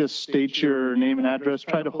 If you'll just state your name and address,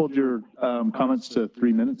 try to hold your comments to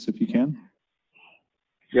 3 minutes if you can.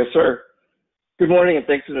 Yes, sir. Good morning, and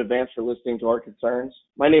thanks in advance for listening to our concerns.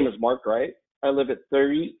 My name is Mark Wright. I live at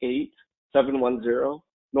 38710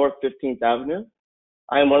 North 15th Avenue.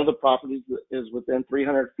 I am one of the properties that is within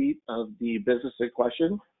 300 feet of the business in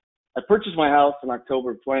question. I purchased my house in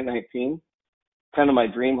October of 2019, kind of my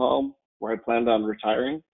dream home where I planned on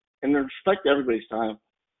retiring. And in respect to everybody's time,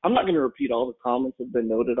 I'm not going to repeat all the comments that have been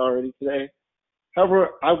noted already today. However,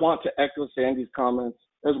 I want to echo Sandy's comments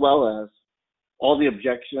as well as all the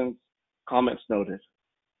objections, comments noted.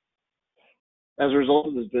 As a result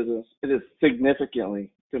of this business, it has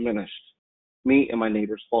significantly diminished me and my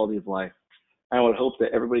neighbors' quality of life. I would hope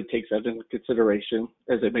that everybody takes that into consideration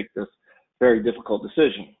as they make this very difficult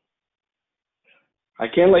decision. I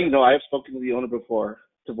can let you know I have spoken to the owner before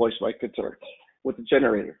to voice my concerns with the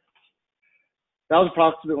generator. That was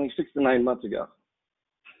approximately 6 to 9 months ago.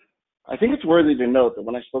 I think it's worthy to note that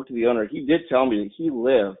when I spoke to the owner, he did tell me that he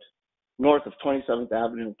lived north of 27th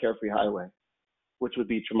Avenue and Carefree Highway, which would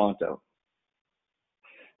be Tremonto.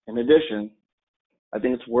 In addition, I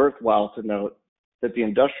think it's worthwhile to note that the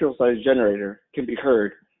industrial-sized generator can be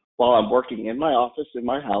heard while I'm working in my office, in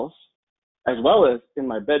my house, as well as in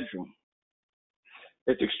my bedroom.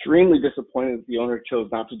 It's extremely disappointing that the owner chose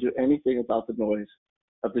not to do anything about the noise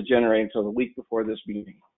of the generator until the week before this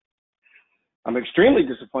meeting. I'm extremely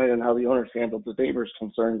disappointed in how the owner handled the neighbors'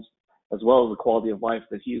 concerns as well as the quality of life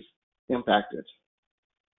that he's impacted.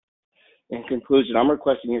 In conclusion, I'm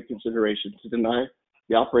requesting your consideration to deny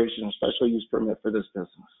the operation of special use permit for this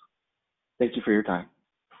business. Thank you for your time.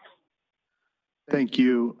 Thank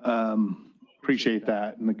you. Appreciate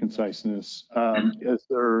that and the conciseness. Is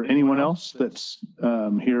there anyone else that's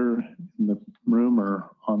here in the room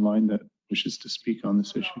or online that wishes to speak on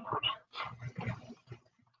this issue?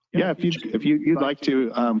 Yeah, if you'd like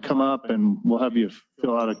to come up and we'll have you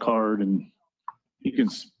fill out a card and you can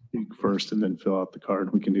speak first and then fill out the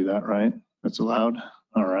card. We can do that, right? That's allowed?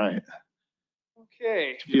 All right.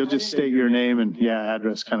 Okay. If you'll just state your name and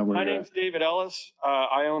address kind of where My you're name's at. David Ellis.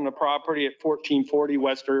 I own the property at 1440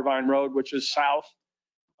 West Irvine Road, which is south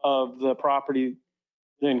of the property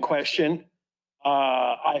in question.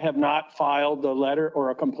 I have not filed a letter or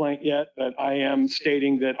a complaint yet, but I am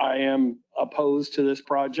stating that I am opposed to this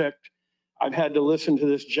project. I've had to listen to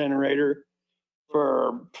this generator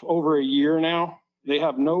for over a year now. They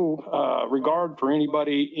have no regard for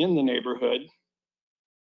anybody in the neighborhood.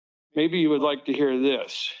 Maybe you would like to hear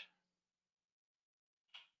this.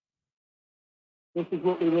 This is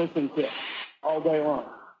what we listen to all day long.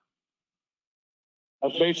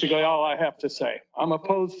 That's basically all I have to say. I'm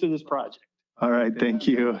opposed to this project. All right, thank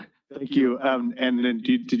you. Thank you. And then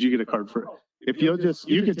did you get a card for it? If you'll just,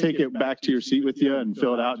 you can take it back to your seat with you and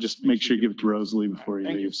fill it out. Just make sure you give it to Rosalie before you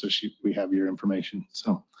leave so we have your information.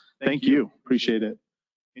 So thank you. Appreciate it.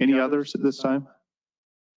 Any others at this time?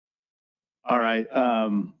 All right.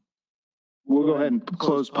 We'll go ahead and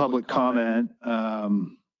close public comment.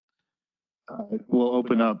 We'll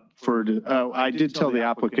open up for, I did tell the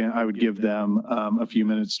applicant I would give them a few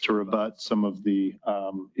minutes to rebut some of the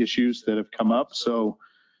issues that have come up. So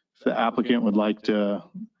if the applicant would like to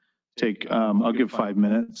take, I'll give 5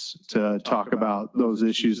 minutes to talk about those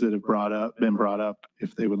issues that have been brought up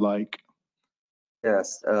if they would like.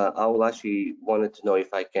 Yes, I would actually wanted to know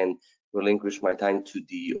if I can relinquish my time to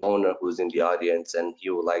the owner who's in the audience and he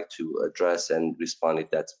would like to address and respond if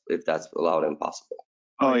that's allowed and possible.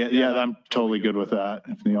 Oh yeah, I'm totally good with that.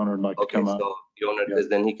 If the owner would like to come up. So the owner, because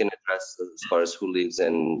then he can address as far as who lives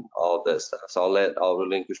and all this stuff. So I'll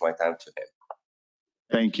relinquish my time to him.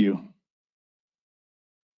 Thank you.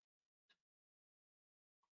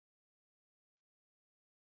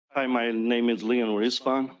 Hi, my name is Leon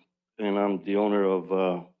Rispan, and I'm the owner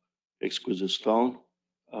of Exquisite Stone.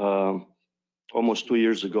 Almost 2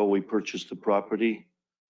 years ago, we purchased the property,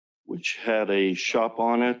 which had a shop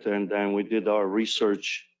on it, and then we did our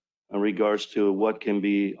research in regards to what can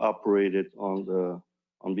be operated on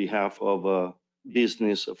behalf of a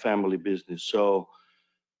business, a family business. So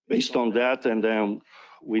based on that, and then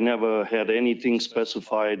we never had anything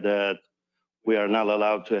specified that we are not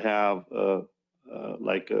allowed to have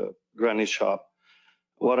like a granny shop.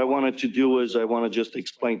 What I wanted to do is I want to just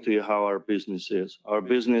explain to you how our business is. Our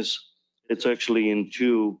business, it's actually in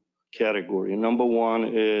two categories. Number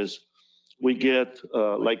one is we get,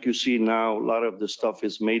 like you see now, a lot of the stuff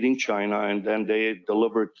is made in China and then they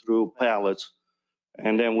deliver it through pallets.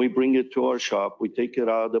 And then we bring it to our shop, we take it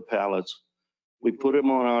out of the pallets, we put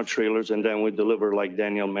them on our trailers and then we deliver like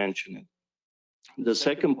Daniel mentioned. The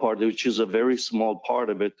second part, which is a very small part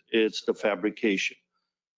of it, is the fabrication.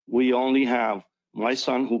 We only have my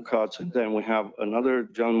son who cuts, and then we have another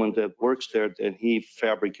gentleman that works there and he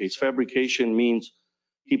fabricates. Fabrication means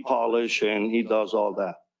he polish and he does all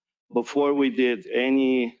that. Before we did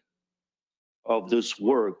any of this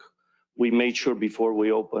work, we made sure before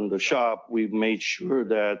we opened the shop, we made sure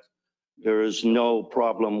that there is no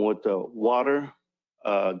problem with the water,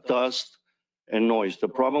 dust, and noise. The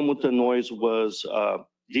problem with the noise was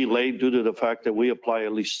delayed due to the fact that we apply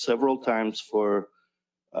at least several times for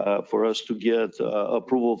us to get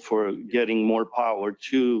approval for getting more power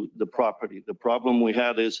to the property. The problem we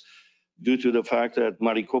had is due to the fact that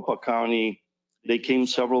Maricopa County, they came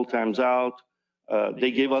several times out.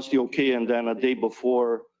 They gave us the okay, and then a day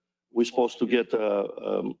before we're supposed to get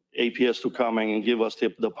APS to come and give us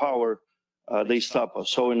the power, they stopped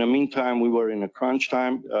us. So in the meantime, we were in a crunch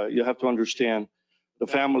time. You have to understand, the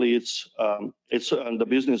family, the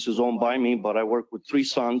business is owned by me, but I work with 3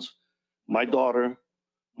 sons, my daughter,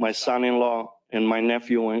 my son-in-law, and my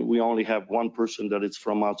nephew, and we only have one person that is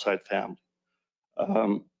from outside family.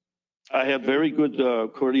 I have very good,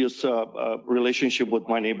 courteous relationship with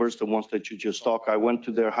my neighbors, the ones that you just talked. I went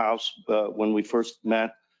to their house when we first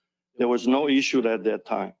met. There was no issue at that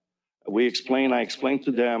time. I explained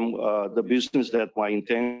to them the business that my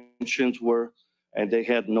intentions were, and they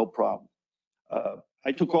had no problem.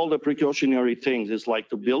 I took all the precautionary things. It's like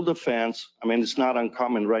to build a fence. I mean, it's not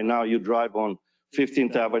uncommon right now. You drive on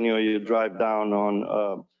 15th Avenue, you drive down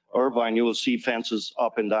on Irvine, you will see fences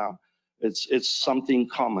up and down. It's something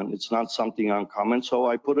common. It's not something uncommon. So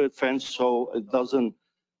I put a fence so it doesn't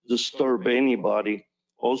disturb anybody.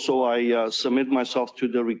 Also, I submit myself to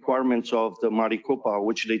the requirements of the Maricopa,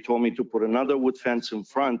 which they told me to put another wood fence in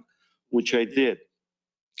front, which I did.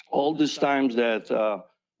 All these times that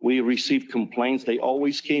we received complaints, they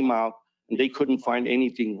always came out and they couldn't find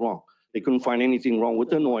anything wrong. They couldn't find anything wrong with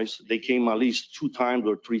the noise. They came at least 2 times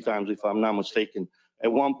or 3 times, if I'm not mistaken.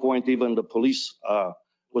 At one point, even the police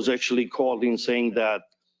was actually called in saying that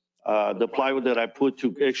the plywood that I put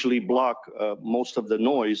to actually block most of the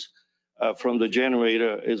noise from the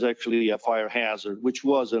generator is actually a fire hazard, which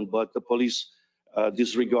wasn't, but the police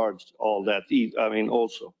disregards all that. I mean,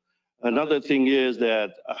 also. Another thing is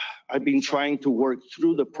that I've been trying to work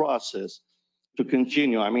through the process to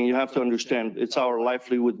continue. I mean, you have to understand, it's our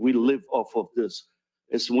livelihood. We live off of this.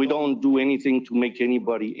 We don't do anything to make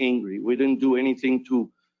anybody angry. We didn't do anything to,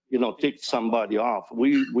 tick somebody off.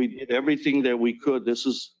 We did everything that we could. This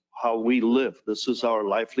is how we live. This is our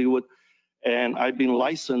livelihood. And I've been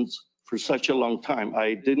licensed for such a long time.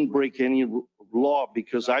 I didn't break any law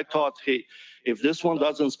because I thought, hey, if this one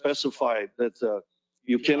doesn't specify that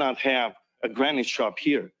you cannot have a granite shop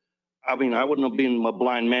here, I mean, I wouldn't have been a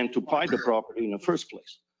blind man to buy the property in the first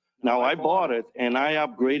place. Now I bought it and I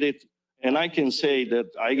upgraded, and I can say that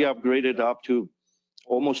I upgraded up to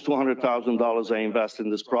almost $200,000 I invested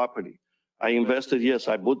in this property. I invested, yes,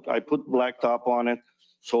 I put blacktop on it,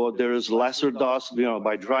 so there is lesser dust,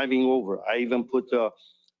 by driving over. I even put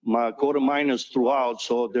my quarter miners throughout,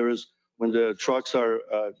 so there is, when the trucks are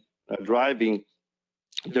driving,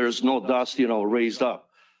 there's no dust, raised up.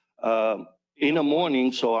 In the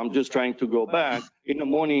morning, so I'm just trying to go back, in the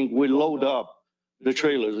morning, we load up the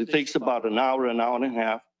trailers. It takes about an hour and a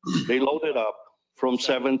half. They load it up from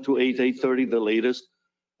 7 to 8, 8:30 the latest.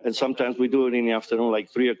 And sometimes we do it in the afternoon,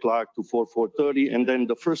 like 3 o'clock to 4, 4:30. And then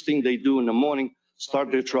the first thing they do in the morning,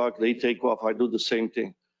 start their truck, they take off. I do the same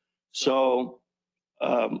thing. So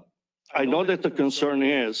I know that the concern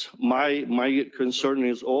is, my concern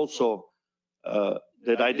is also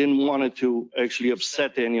that I didn't want it to actually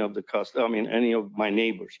upset any of any of my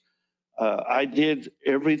neighbors. I did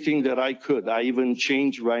everything that I could. I even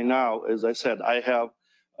changed right now, as I said, I have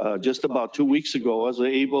just about 2 weeks ago, I was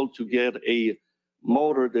able to get a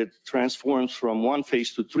motor that transforms from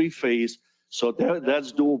 1-phase to 3-phase. So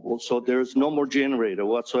that's doable. So there's no more generator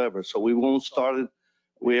whatsoever. So we won't start it.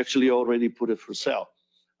 We actually already put it for sale.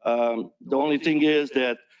 The only thing is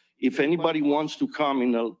that if anybody wants to come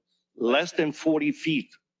in less than 40 feet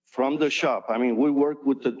from the shop, I mean, we work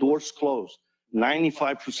with the doors closed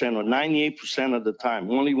 95% or 98% of the time.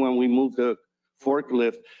 Only when we move the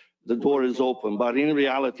forklift, the door is open. But in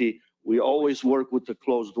reality, we always work with the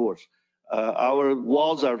closed doors. Our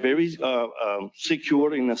walls are very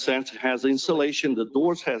secure in a sense. It has insulation. The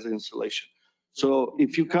doors has insulation. So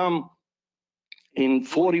if you come in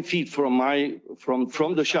 40 feet from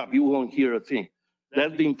the shop, you won't hear a thing.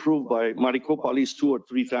 That's been proved by Maricopa at least 2 or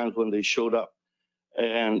 3 times when they showed up.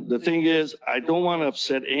 And the thing is, I don't want to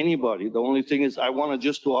upset anybody. The only thing is I want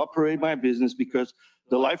just to operate my business because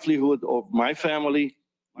the livelihood of my family,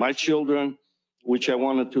 my children, which I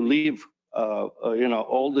wanted to leave,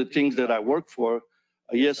 all the things that I work for,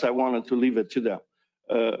 yes, I wanted to leave it to them.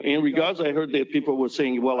 In regards, I heard that people were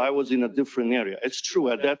saying, well, I was in a different area. It's true.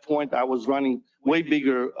 At that point, I was running way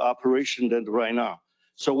bigger operation than right now.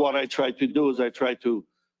 So what I tried to do is I tried to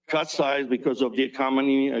cut size because of the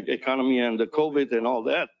economy and the COVID and all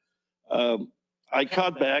that. I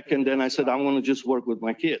cut back and then I said, I'm going to just work with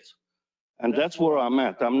my kids. And that's where I'm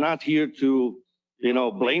at. I'm not here to,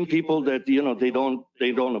 blame people that,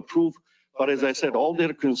 they don't approve. But as I said, all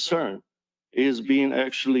their concern is being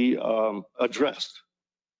actually addressed.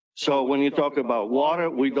 So when you talk about water,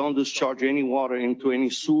 we don't discharge any water into any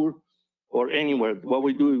sewer or anywhere. What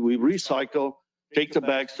we do is we recycle, take the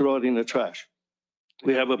bags, throw it in the trash.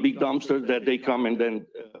 We have a big dumpster that they come and then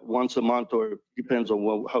once a month, or depends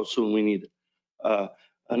on how soon we need it.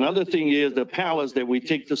 Another thing is the pallets that we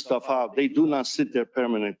take the stuff out, they do not sit there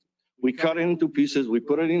permanent. We cut it into pieces, we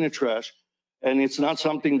put it in the trash, and it's not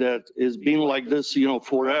something that is being like this,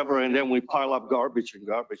 forever, and then we pile up garbage and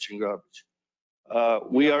garbage and garbage.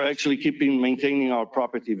 We are actually maintaining our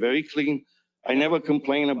property very clean. I never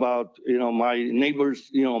complain about, my neighbors,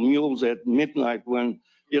 mules at midnight when,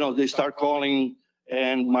 they start calling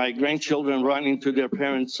and my grandchildren run into their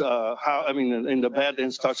parents' in the bed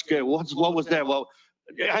and start scared. What was that? Well,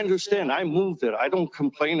 I understand. I moved there. I don't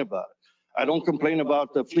complain about it. I don't complain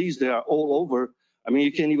about the fleas that are all over. I mean,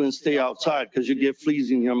 you can't even stay outside because you get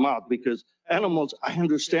fleas in your mouth because animals, I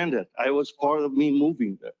understand that. I was part of me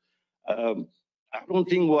moving there.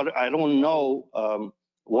 I don't know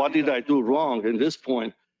what did I do wrong at this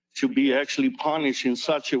point to be actually punished in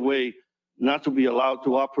such a way not to be allowed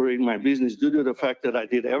to operate my business due to the fact that I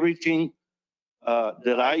did everything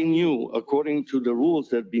that I knew according to the rules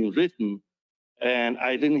that have been written, and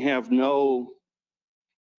I didn't have no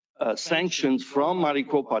sanctions from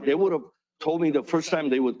Maricopa. They would have told me the first time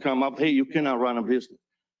they would come up, hey, you cannot run a business.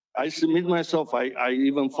 I submit myself. I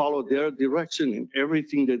even follow their direction in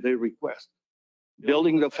everything that they request.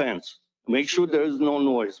 Building the fence, make sure there is no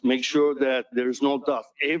noise, make sure that there is no dust.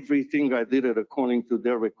 Everything I did it according to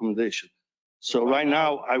their recommendation. So right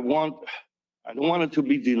now, I don't want it to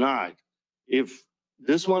be denied. If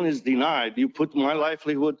this one is denied, you put my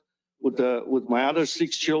livelihood with my other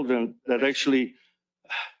 6 children that actually,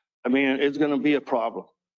 I mean, it's going to be a problem.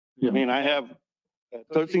 I mean, I have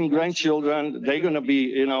 13 grandchildren. They're going to be,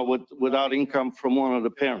 you know, without income from one of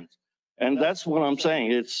the parents. And that's what I'm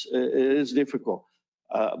saying. It is difficult.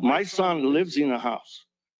 My son lives in a house.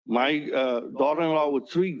 My daughter-in-law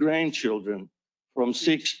with 3 grandchildren from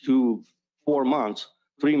 6 to 4 months,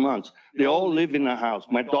 3 months, they all live in a house.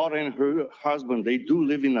 My daughter and her husband, they do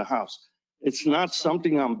live in a house. It's not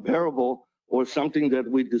something unbearable or something that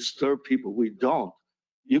we disturb people. We don't.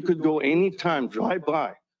 You could go anytime, drive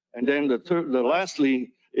by. And then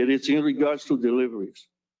lastly, it's in regards to deliveries.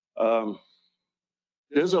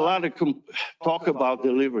 There's a lot of talk about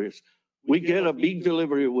deliveries. We get a big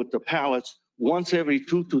delivery with the pallets once every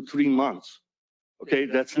 2 to 3 months. Okay,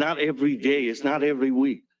 that's not every day. It's not every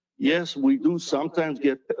week. Yes, we do sometimes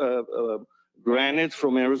get granite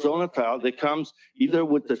from Arizona tile that comes either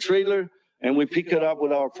with the trailer, and we pick it up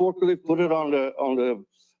with our forklift, put it on the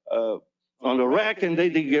rack, and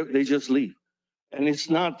they just leave. And it's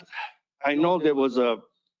not. I know there was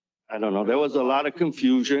there was a lot of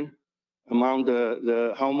confusion among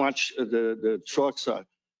how much the trucks are.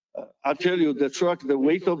 I'll tell you, the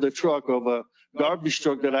weight of the truck, of a garbage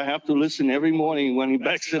truck that I have to listen every morning when he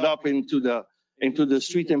backs it up into the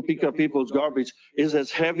street and pick up people's garbage, is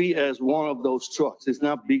as heavy as one of those trucks. It's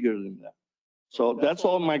not bigger than that. So that's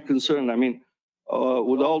all my concern. I mean,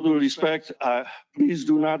 with all due respect, please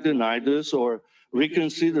do not deny this or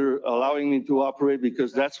reconsider allowing me to operate,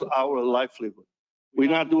 because that's our livelihood. We're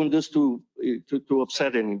not doing this to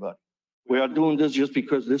upset anybody. We are doing this just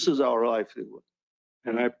because this is our livelihood.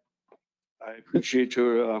 And I appreciate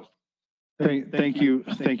your. Thank you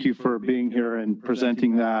for being here and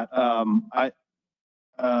presenting that.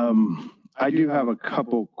 I do have a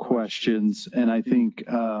couple questions, and I think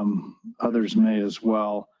others may as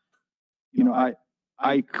well. You know,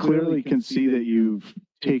 I clearly can see that you've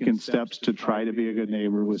taken steps to try to be a good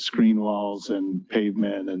neighbor with screen walls and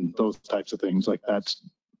pavement and those types of things. Like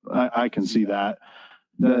I can see that.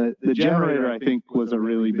 The generator, I think, was a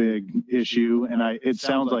really big issue, and it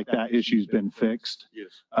sounds like that issue's been fixed.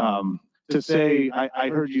 Yes. To say, I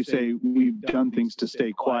heard you say we've done things to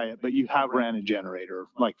stay quiet, but you have ran a generator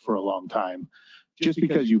like for a long time. Just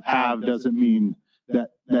because you have doesn't mean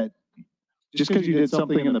that just because you did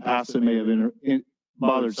something in the past that may have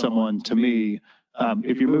bothered someone. To me,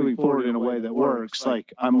 if you're moving forward in a way that works,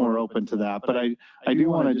 like, I'm more open to that. But I do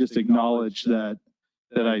want to just acknowledge that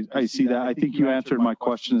I see that. I think you answered my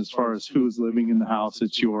question as far as who's living in the house.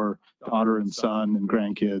 It's your daughter and son and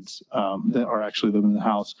grandkids that are actually living in the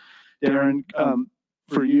house. Darren,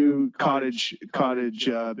 for you, cottage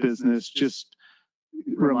business, just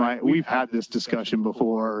we've had this discussion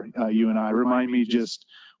before, you and I. Remind me just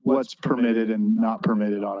what's permitted and not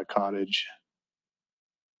permitted on a cottage.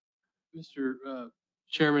 Mr.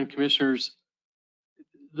 Chairman, Commissioners,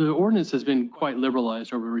 the ordinance has been quite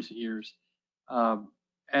liberalized over recent years.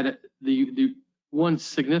 The one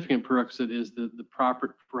significant prerequisite is the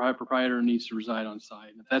proprietor needs to reside on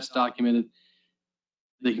site. If that's documented,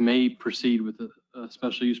 they may proceed with a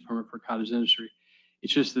special use permit for cottage industry.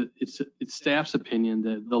 It's just that it's staff's opinion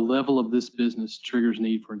that the level of this business triggers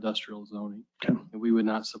need for industrial zoning. Okay. And we would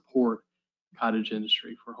not support cottage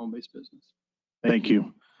industry for home-based business. Thank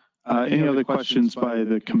you. Any other questions by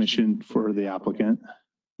the commission for the applicant?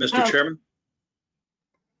 Mr. Chairman?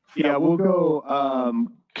 Yeah, we'll go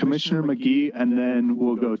Commissioner McGee, and then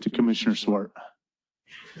we'll go to Commissioner Swart.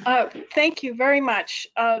 Thank you very much.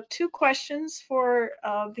 2 questions for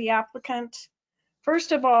the applicant.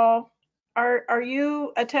 First of all, are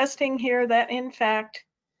you attesting here that in fact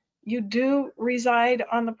you do reside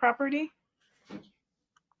on the property?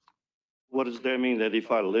 What does that mean? That if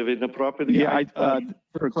I live in the property? Yeah,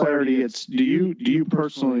 for clarity, it's do you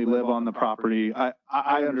personally live on the property?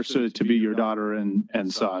 I understood it to be your daughter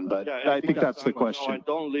and son, but yeah, I think that's the question. No, I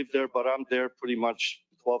don't live there, but I'm there pretty much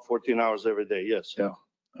 12, 14 hours every day. Yes. Yeah.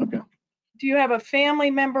 Okay. Do you have a family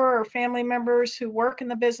member or family members who work in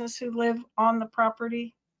the business who live on the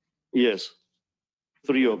property? Yes,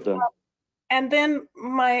 3 of them. And then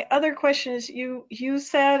my other question is, you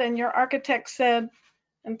said, and your architect said,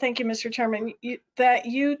 and thank you, Mr. Chairman, that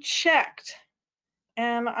you checked,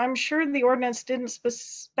 and I'm sure the ordinance didn't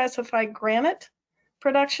specify granite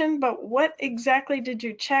production, but what exactly did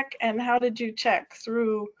you check and how did you check?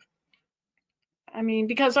 Through I mean,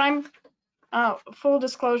 because I'm, full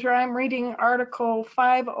disclosure, I'm reading Article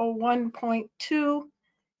 501.2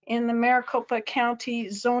 in the Maricopa County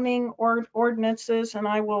Zoning Ordinances, and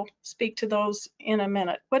I will speak to those in a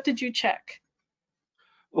minute. What did you check?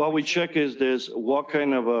 What we check is this, what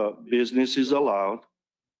kind of a business is allowed,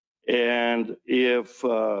 and if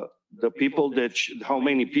the people that, how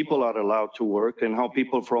many people are allowed to work, and how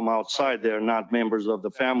people from outside, they're not members of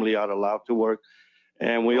the family, are allowed to work.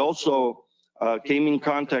 And we also came in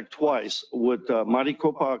contact twice with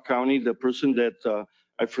Maricopa County, the person that,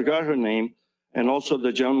 I forgot her name, and also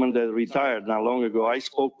the gentleman that retired not long ago. I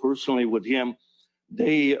spoke personally with him.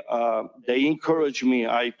 They encouraged me.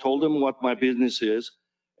 I told them what my business is,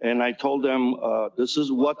 and I told them, this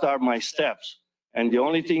is what are my steps. And the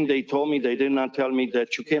only thing they told me, they did not tell me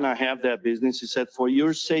that you cannot have that business. He said, for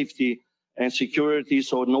your safety and security,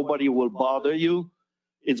 so nobody will bother you,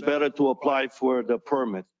 it's better to apply for the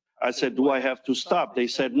permit. I said, do I have to stop? They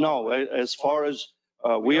said, no. As far as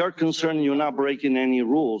we are concerned, you're not breaking any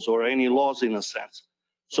rules or any laws in a sense.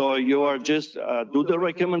 So you are just do the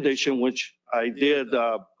recommendation, which I did,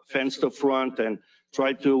 fence the front and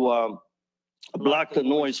try to block the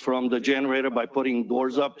noise from the generator by putting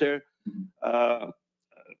doors up there.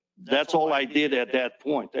 That's all I did at that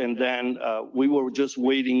point. And then we were just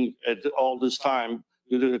waiting at all this time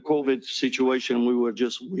due to the COVID situation. We were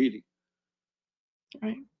just waiting.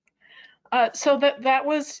 Right. So that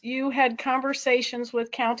was, you had conversations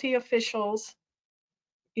with county officials.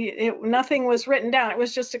 Nothing was written down. It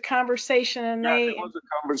was just a conversation, and yeah, it was a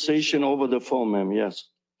conversation over the phone, ma'am. Yes.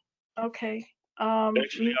 Okay.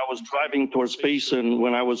 Actually, I was driving towards Payson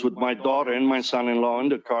when I was with my daughter and my son-in-law in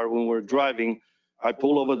the car. When we were driving, I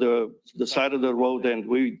pulled over the side of the road and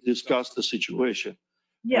we discussed the situation.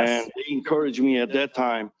 Yes. And they encouraged me at that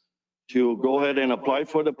time to go ahead and apply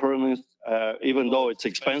for the permit, even though it's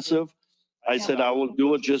expensive. I said I will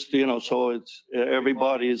do it just, so it's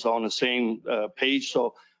everybody is on the same page.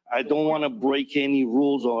 So I don't want to break any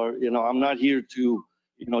rules or, I'm not here to,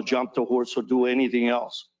 jump the horse or do anything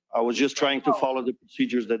else. I was just trying to follow the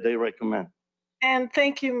procedures that they recommend. And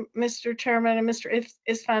thank you, Mr. Chairman and Mr.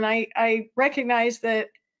 Isfan. I recognize that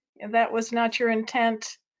that was not your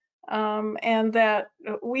intent, and that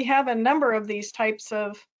we have a number of these types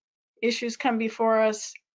of issues come before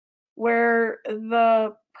us where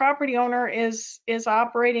the property owner is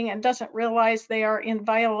operating and doesn't realize they are in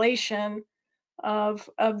violation of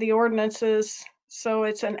the ordinances. So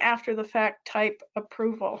it's an after the fact type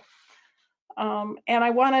approval. And I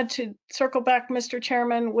wanted to circle back, Mr.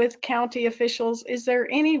 Chairman, with county officials. Is there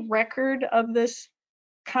any record of this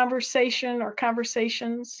conversation or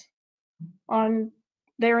conversations on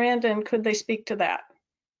their end, and could they speak to that?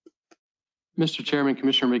 Mr. Chairman,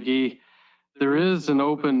 Commissioner McGee, there is an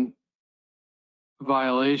open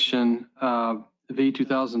violation of V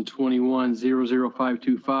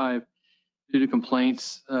 2021-00525 due to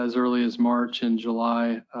complaints as early as March and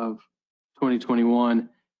July of 2021.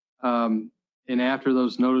 And after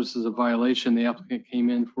those notices of violation, the applicant came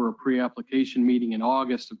in for a pre-application meeting in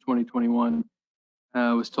August of 2021,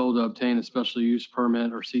 was told to obtain a special use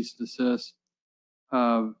permit or cease and desist.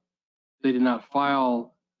 They did not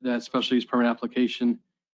file that special use permit application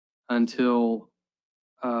until,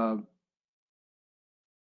 they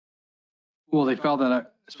filed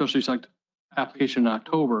that special use application in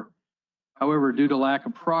October. However, due to lack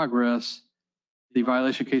of progress, the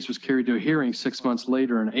violation case was carried to a hearing 6 months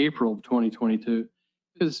later in April of 2022,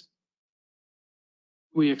 because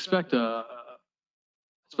we expect a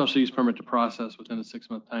special use permit to process within a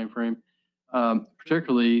 6-month time frame,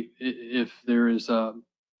 particularly if there is a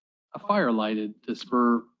fire lighted to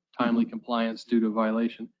spur timely compliance due to a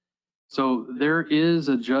violation. So there is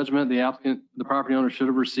a judgment. The applicant, the property owner, should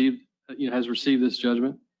have received, has received this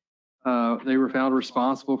judgment. They were found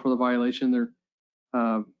responsible for the violation. They're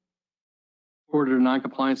ordered a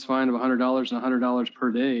non-compliance fine of $100 and $100 per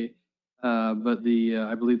day. But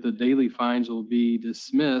I believe the daily fines will be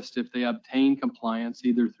dismissed if they obtain compliance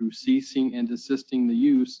either through ceasing and desisting the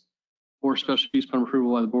use or special use permit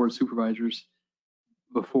approval by the Board of Supervisors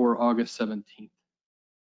before August 17th.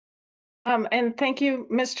 And thank you,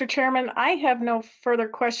 Mr. Chairman. I have no further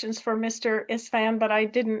questions for Mr. Isfan, but I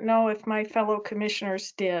didn't know if my fellow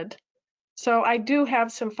commissioners did. So I do have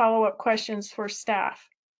some follow-up questions for staff.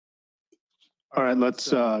 All right,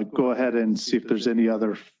 let's go ahead and see if there's any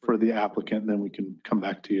other for the applicant, and then we can come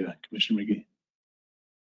back to you, Commissioner McGee.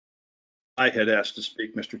 I had asked to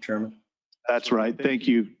speak, Mr. Chairman. That's right. Thank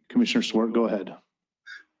you, Commissioner Swart. Go ahead.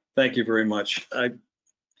 Thank you very much. I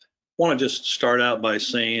want to just start out by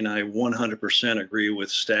saying I 100% agree with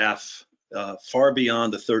staff, far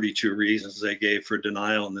beyond the 32 reasons they gave for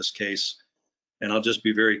denial in this case. And I'll just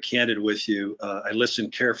be very candid with you. I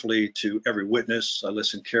listened carefully to every witness. I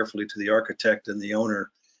listened carefully to the architect and the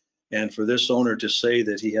owner. And for this owner to say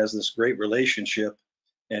that he has this great relationship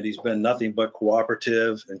and he's been nothing but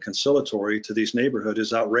cooperative and conciliatory to these neighborhoods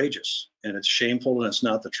is outrageous. And it's shameful and it's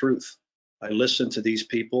not the truth. I listened to these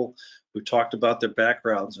people who talked about their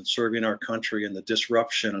backgrounds and serving our country and the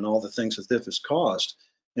disruption and all the things that this has caused.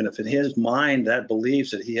 And if in his mind that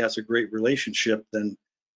believes that he has a great relationship, then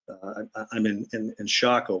I'm in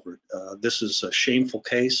shock over it. This is a shameful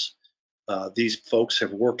case. These folks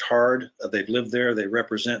have worked hard. They've lived there. They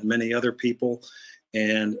represent many other people.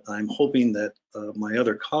 And I'm hoping that my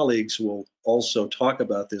other colleagues will also talk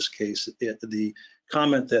about this case. The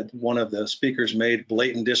comment that one of the speakers made,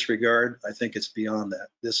 blatant disregard, I think it's beyond that.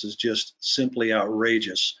 This is just simply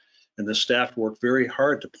outrageous. And the staff worked very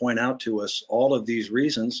hard to point out to us all of these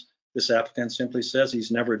reasons. This applicant simply says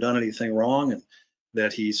he's never done anything wrong and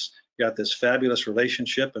that he's got this fabulous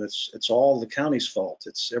relationship, and it's all the county's fault.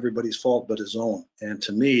 It's everybody's fault but his own. And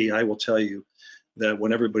to me, I will tell you that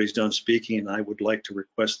when everybody's done speaking, I would like to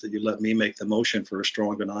request that you let me make the motion for a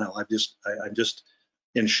strong denial. I'm just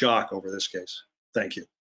in shock over this case. Thank you.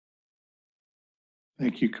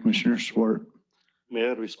 Thank you, Commissioner Swart. May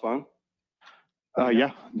I respond?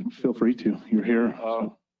 Yeah, feel free to. You're here.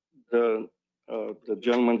 The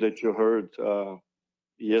gentleman that you heard,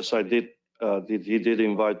 yes, I did. He did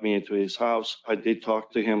invite me into his house. I did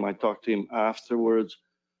talk to him. I talked to him afterwards.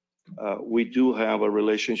 We do have a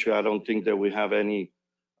relationship. I don't think that we have any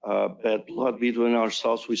bad blood between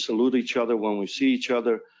ourselves. We salute each other when we see each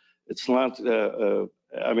other. It's not,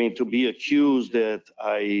 I mean, to be accused that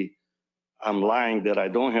I'm lying, that I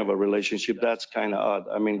don't have a relationship, that's kind of odd.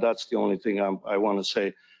 I mean, that's the only thing I want to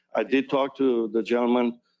say. I did talk to the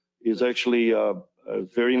gentleman. He's actually a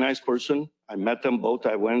very nice person. I met them both.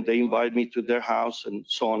 They invited me to their house and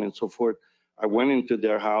so on and so forth. I went into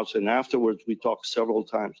their house, and afterwards we talked several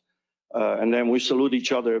times. And then we salute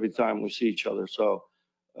each other every time we see each other. So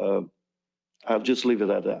I'll just leave it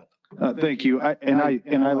at that. Thank you.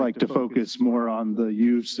 I like to focus more on the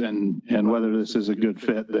use and whether this is a good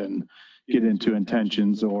fit than get into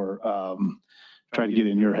intentions or try to get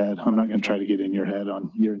in your head. I'm not going to try to get in your head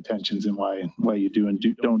on your intentions and why you do and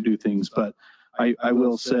don't do things. But I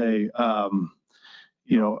will say,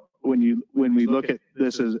 you know, when we look at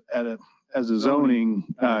this as a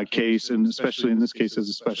zoning case, and especially in this case as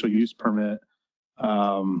a special use permit,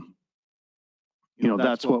 you know,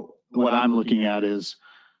 that's what I'm looking at is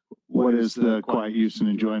what is the quiet use and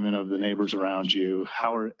enjoyment of the neighbors around you?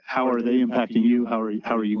 How are they impacting you? How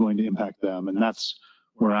are you going to impact them? And that's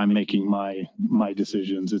where I'm making my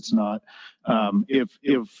decisions. It's not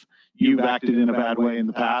if you've acted in a bad way in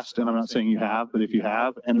the past, and I'm not saying you have, but if you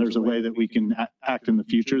have, and there's a way that we can act in the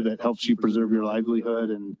future that helps you preserve your livelihood,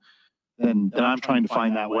 and then I'm trying to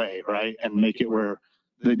find that way, right, and make it where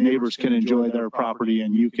the neighbors can enjoy their property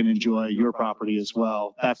and you can enjoy your property as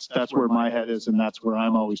well. That's where my head is, and that's where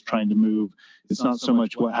I'm always trying to move. It's not so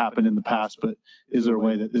much what happened in the past, but is there a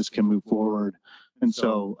way that this can move forward? And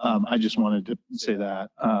so I just wanted to say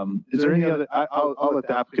that. Is there any other, I'll let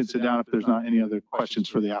the applicant sit down if there's not any other questions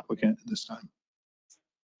for the applicant at this time.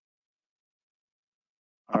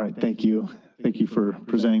 All right, thank you. Thank you for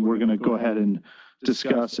presenting. We're going to go ahead and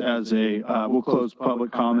discuss we'll close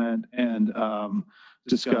public comment and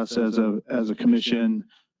discuss as a commission.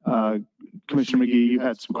 Commissioner McGee, you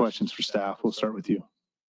had some questions for staff. We'll start with you.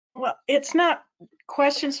 Well, it's not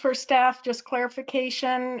questions for staff, just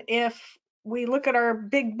clarification. If we look at our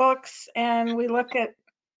big books and we look at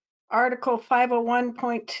Article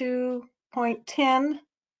 501.2.10,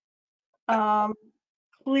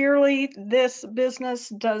 clearly this business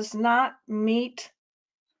does not meet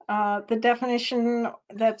the definition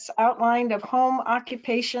that's outlined of home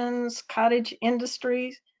occupations, cottage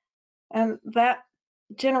industries, and that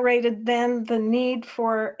generated then the need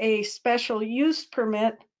for a special use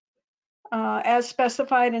permit as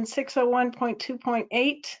specified in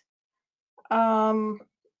 601.2.8,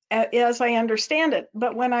 as I understand it.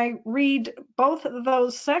 But when I read both of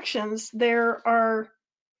those sections, there are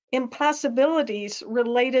impossibilities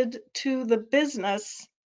related to the business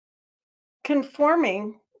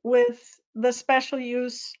conforming with the special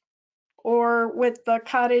use or with the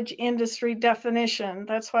cottage industry definition.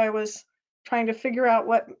 That's why I was trying to figure out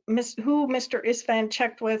who Mr. Isfan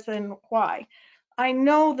checked with and why. I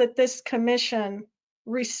know that this commission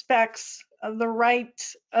respects the right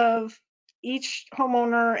of each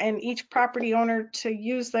homeowner and each property owner to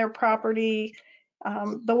use their property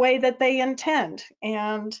the way that they intend.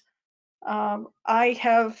 And I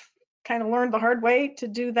have kind of learned the hard way to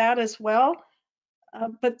do that as well.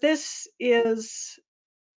 But this is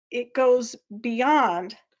it goes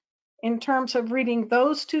beyond in terms of reading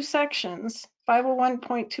those two sections,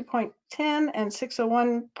 501.2.10 and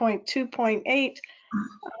 601.2.8.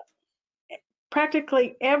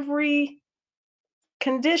 Practically every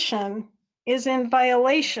condition is in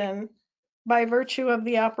violation by virtue of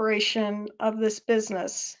the operation of this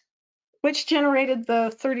business, which generated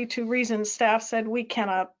the 32 reasons staff said we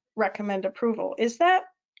cannot recommend approval. Is that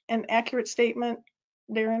an accurate statement,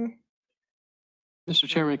 Darren? Mr.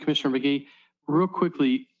 Chairman, Commissioner McGee, real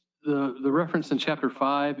quickly, the reference in Chapter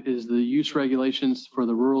 5 is the use regulations for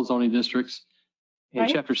the rural zoning districts. And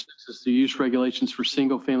Right. Chapter 6 is the use regulations for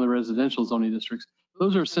single-family residential zoning districts.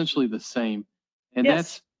 Those are essentially the same. And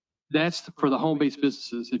Yes. that's for the home-based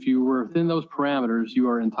businesses. If you were within those parameters, you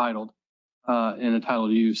are entitled to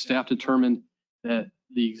use. Staff determined that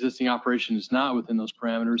the existing operation is not within those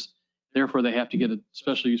parameters. Therefore, they have to get a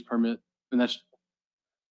special use permit, and that's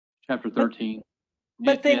Chapter 13.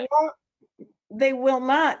 But they will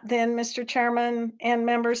not then, Mr. Chairman and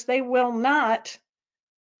members, they will not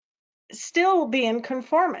still be in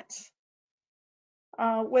conformance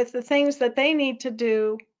with the things that they need to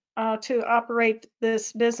do to operate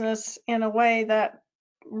this business in a way that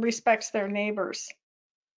respects their neighbors.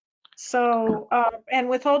 So, and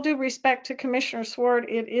with all due respect to Commissioner Swart,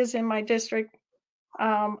 it is in my district.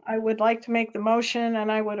 I would like to make the motion, and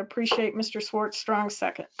I would appreciate Mr. Swart's strong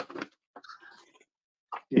second.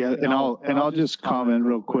 Yeah, and I'll just comment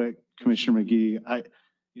real quick, Commissioner McGee.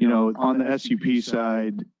 On the SUP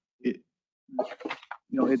side,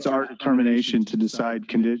 it's our determination to decide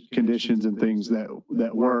conditions and things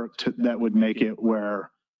that work that would make it where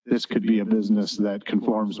this could be a business that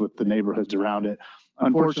conforms with the neighborhoods around it.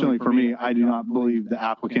 Unfortunately for me, I do not believe the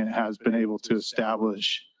applicant has been able to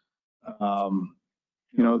establish,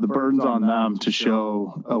 the burden's on them to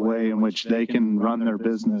show a way in which they can run their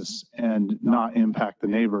business and not impact the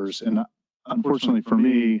neighbors. And unfortunately for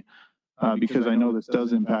me, because I know this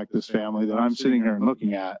does impact this family that I'm sitting here and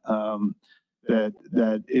looking at, they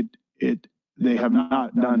have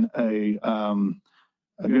not done a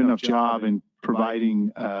good enough job in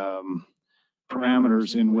providing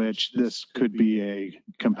parameters in which this could be a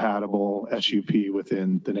compatible SUP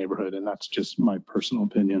within the neighborhood. And that's just my personal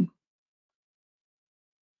opinion.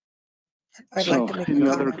 I'd like to make any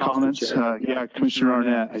a other comment. comments? Yeah, Commissioner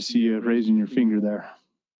Arnett, I see you raising your finger there.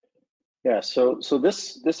 Yeah, so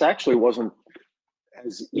this actually wasn't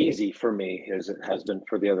as easy for me as it has been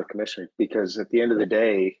for the other commissioners, because at the end of the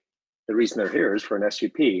day, the reason they're here is for an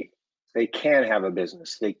SUP. They can have a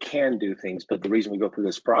business, they can do things, but the reason we go through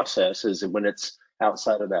this process is that when it's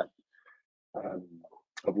outside of that,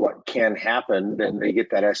 of what can happen, then they get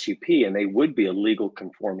that SUP and they would be a legal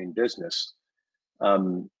conforming business.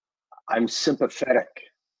 I'm sympathetic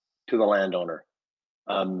to the landowner.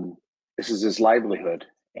 This is his livelihood,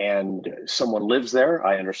 and someone lives there.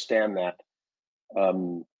 I understand that.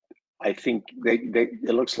 I think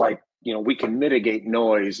it looks like, we can mitigate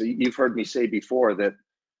noise. You've heard me say before that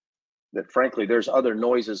frankly, there's other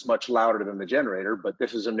noises much louder than the generator, but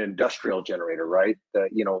this is an industrial generator, right?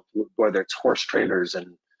 Whether it's horse trailers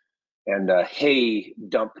and hay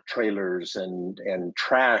dump trailers and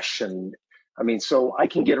trash. And I mean, so I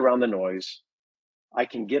can get around the noise. I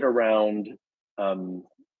can get around a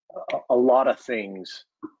lot of things.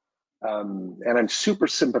 And I'm super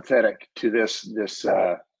sympathetic to this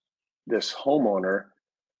homeowner.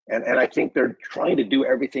 And I think they're trying to do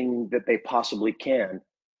everything that they possibly can.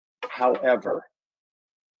 However,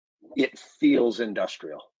 it feels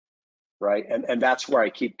industrial, right? And that's where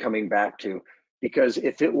I keep coming back to, because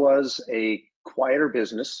if it was a quieter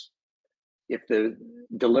business, if the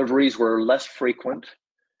deliveries were less frequent,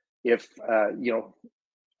 if, I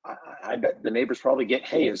bet the neighbors probably get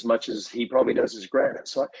hay as much as he probably does his granite.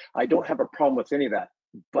 So I don't have a problem with any of that,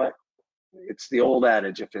 but it's the old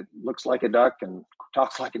adage, if it looks like a duck and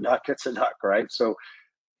talks like a duck, it's a duck, right? So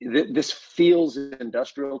this feels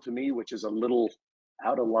industrial to me, which is a little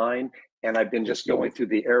out of line. And I've been just going through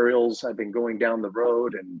the aerials. I've been going down the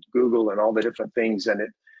road and Google and all the different things. And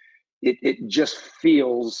it just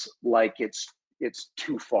feels like it's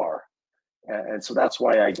too far. And so that's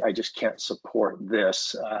why I just can't support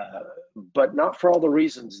this, but not for all the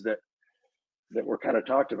reasons that were kind of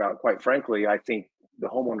talked about. Quite frankly, I think the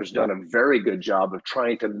homeowner's done a very good job of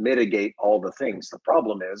trying to mitigate all the things. The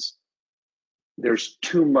problem is there's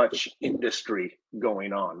too much industry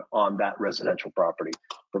going on that residential property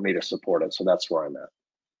for me to support it. So that's where I'm at.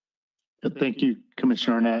 Thank you,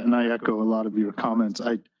 Commissioner Arnett, and I echo a lot of your comments.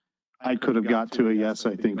 I could have got to a yes,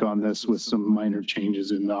 I think, on this with some minor changes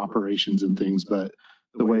in the operations and things, but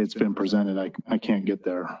the way it's been presented, I can't get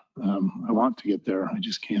there. I want to get there, I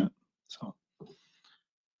just can't. So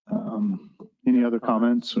Any other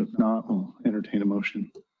comments? If not, we'll entertain a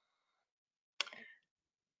motion.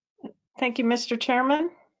 Thank you, Mr. Chairman.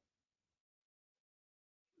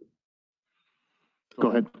 Go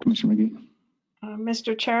ahead, Commissioner McGee.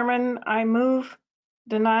 Mr. Chairman, I move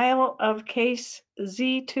denial of case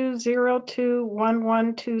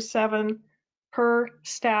Z2021127 per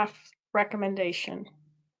staff recommendation.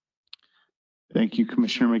 Thank you,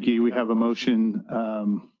 Commissioner McGee. We have a motion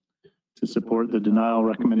to support the denial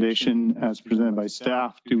recommendation as presented by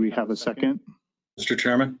staff. Do we have a second? Mr.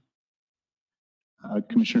 Chairman,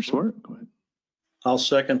 Commissioner Swart, go ahead. I'll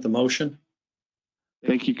second the motion.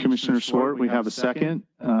 Thank you, Commissioner Swart. We have a second.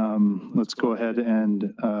 Let's go ahead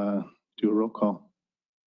and do a roll call.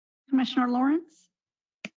 Commissioner Lawrence,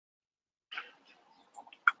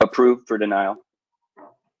 Approved for denial.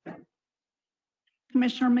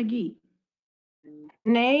 Commissioner McGee,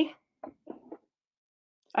 Nay.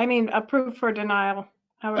 I mean, approved for denial.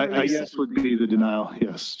 However I you guess would be the denial.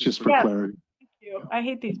 Yes, just for Yes. clarity. Thank you. I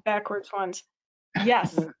hate these backwards ones.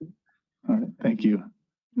 Yes. All right, thank you.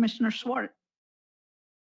 Commissioner Swart,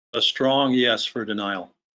 A strong yes for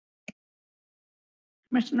denial.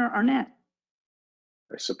 Commissioner Arnett,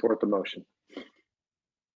 I support the motion.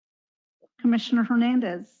 Commissioner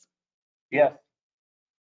Hernandez, Yes.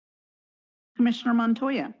 Commissioner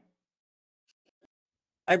Montoya,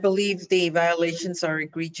 I believe the violations are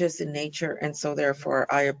egregious in nature, and so therefore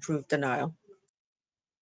I approve denial.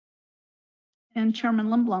 and Chairman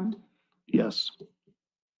Lindblom. Yes.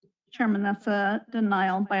 Chairman, that's a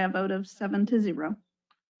denial by a vote of 7-0.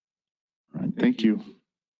 All right, thank you.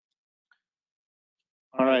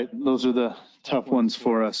 All right, those are the tough ones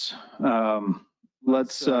for us.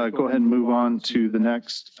 Let's go ahead and move on to the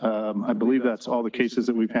next. I believe that's all the cases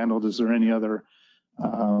that we've handled. Is there any other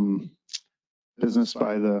business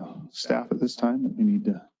by the staff at this time that we need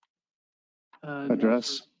to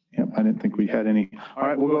address? Yep, I didn't think we had any. All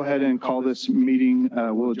right, we'll go ahead and call this meeting.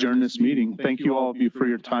 We'll adjourn this meeting. Thank you all of you for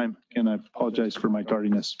your time, and I apologize for my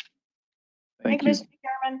tardiness. Thank you. Mr.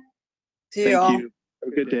 Chairman. See you all. Thank you.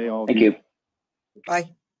 Have a good day, all. Thank you. Bye.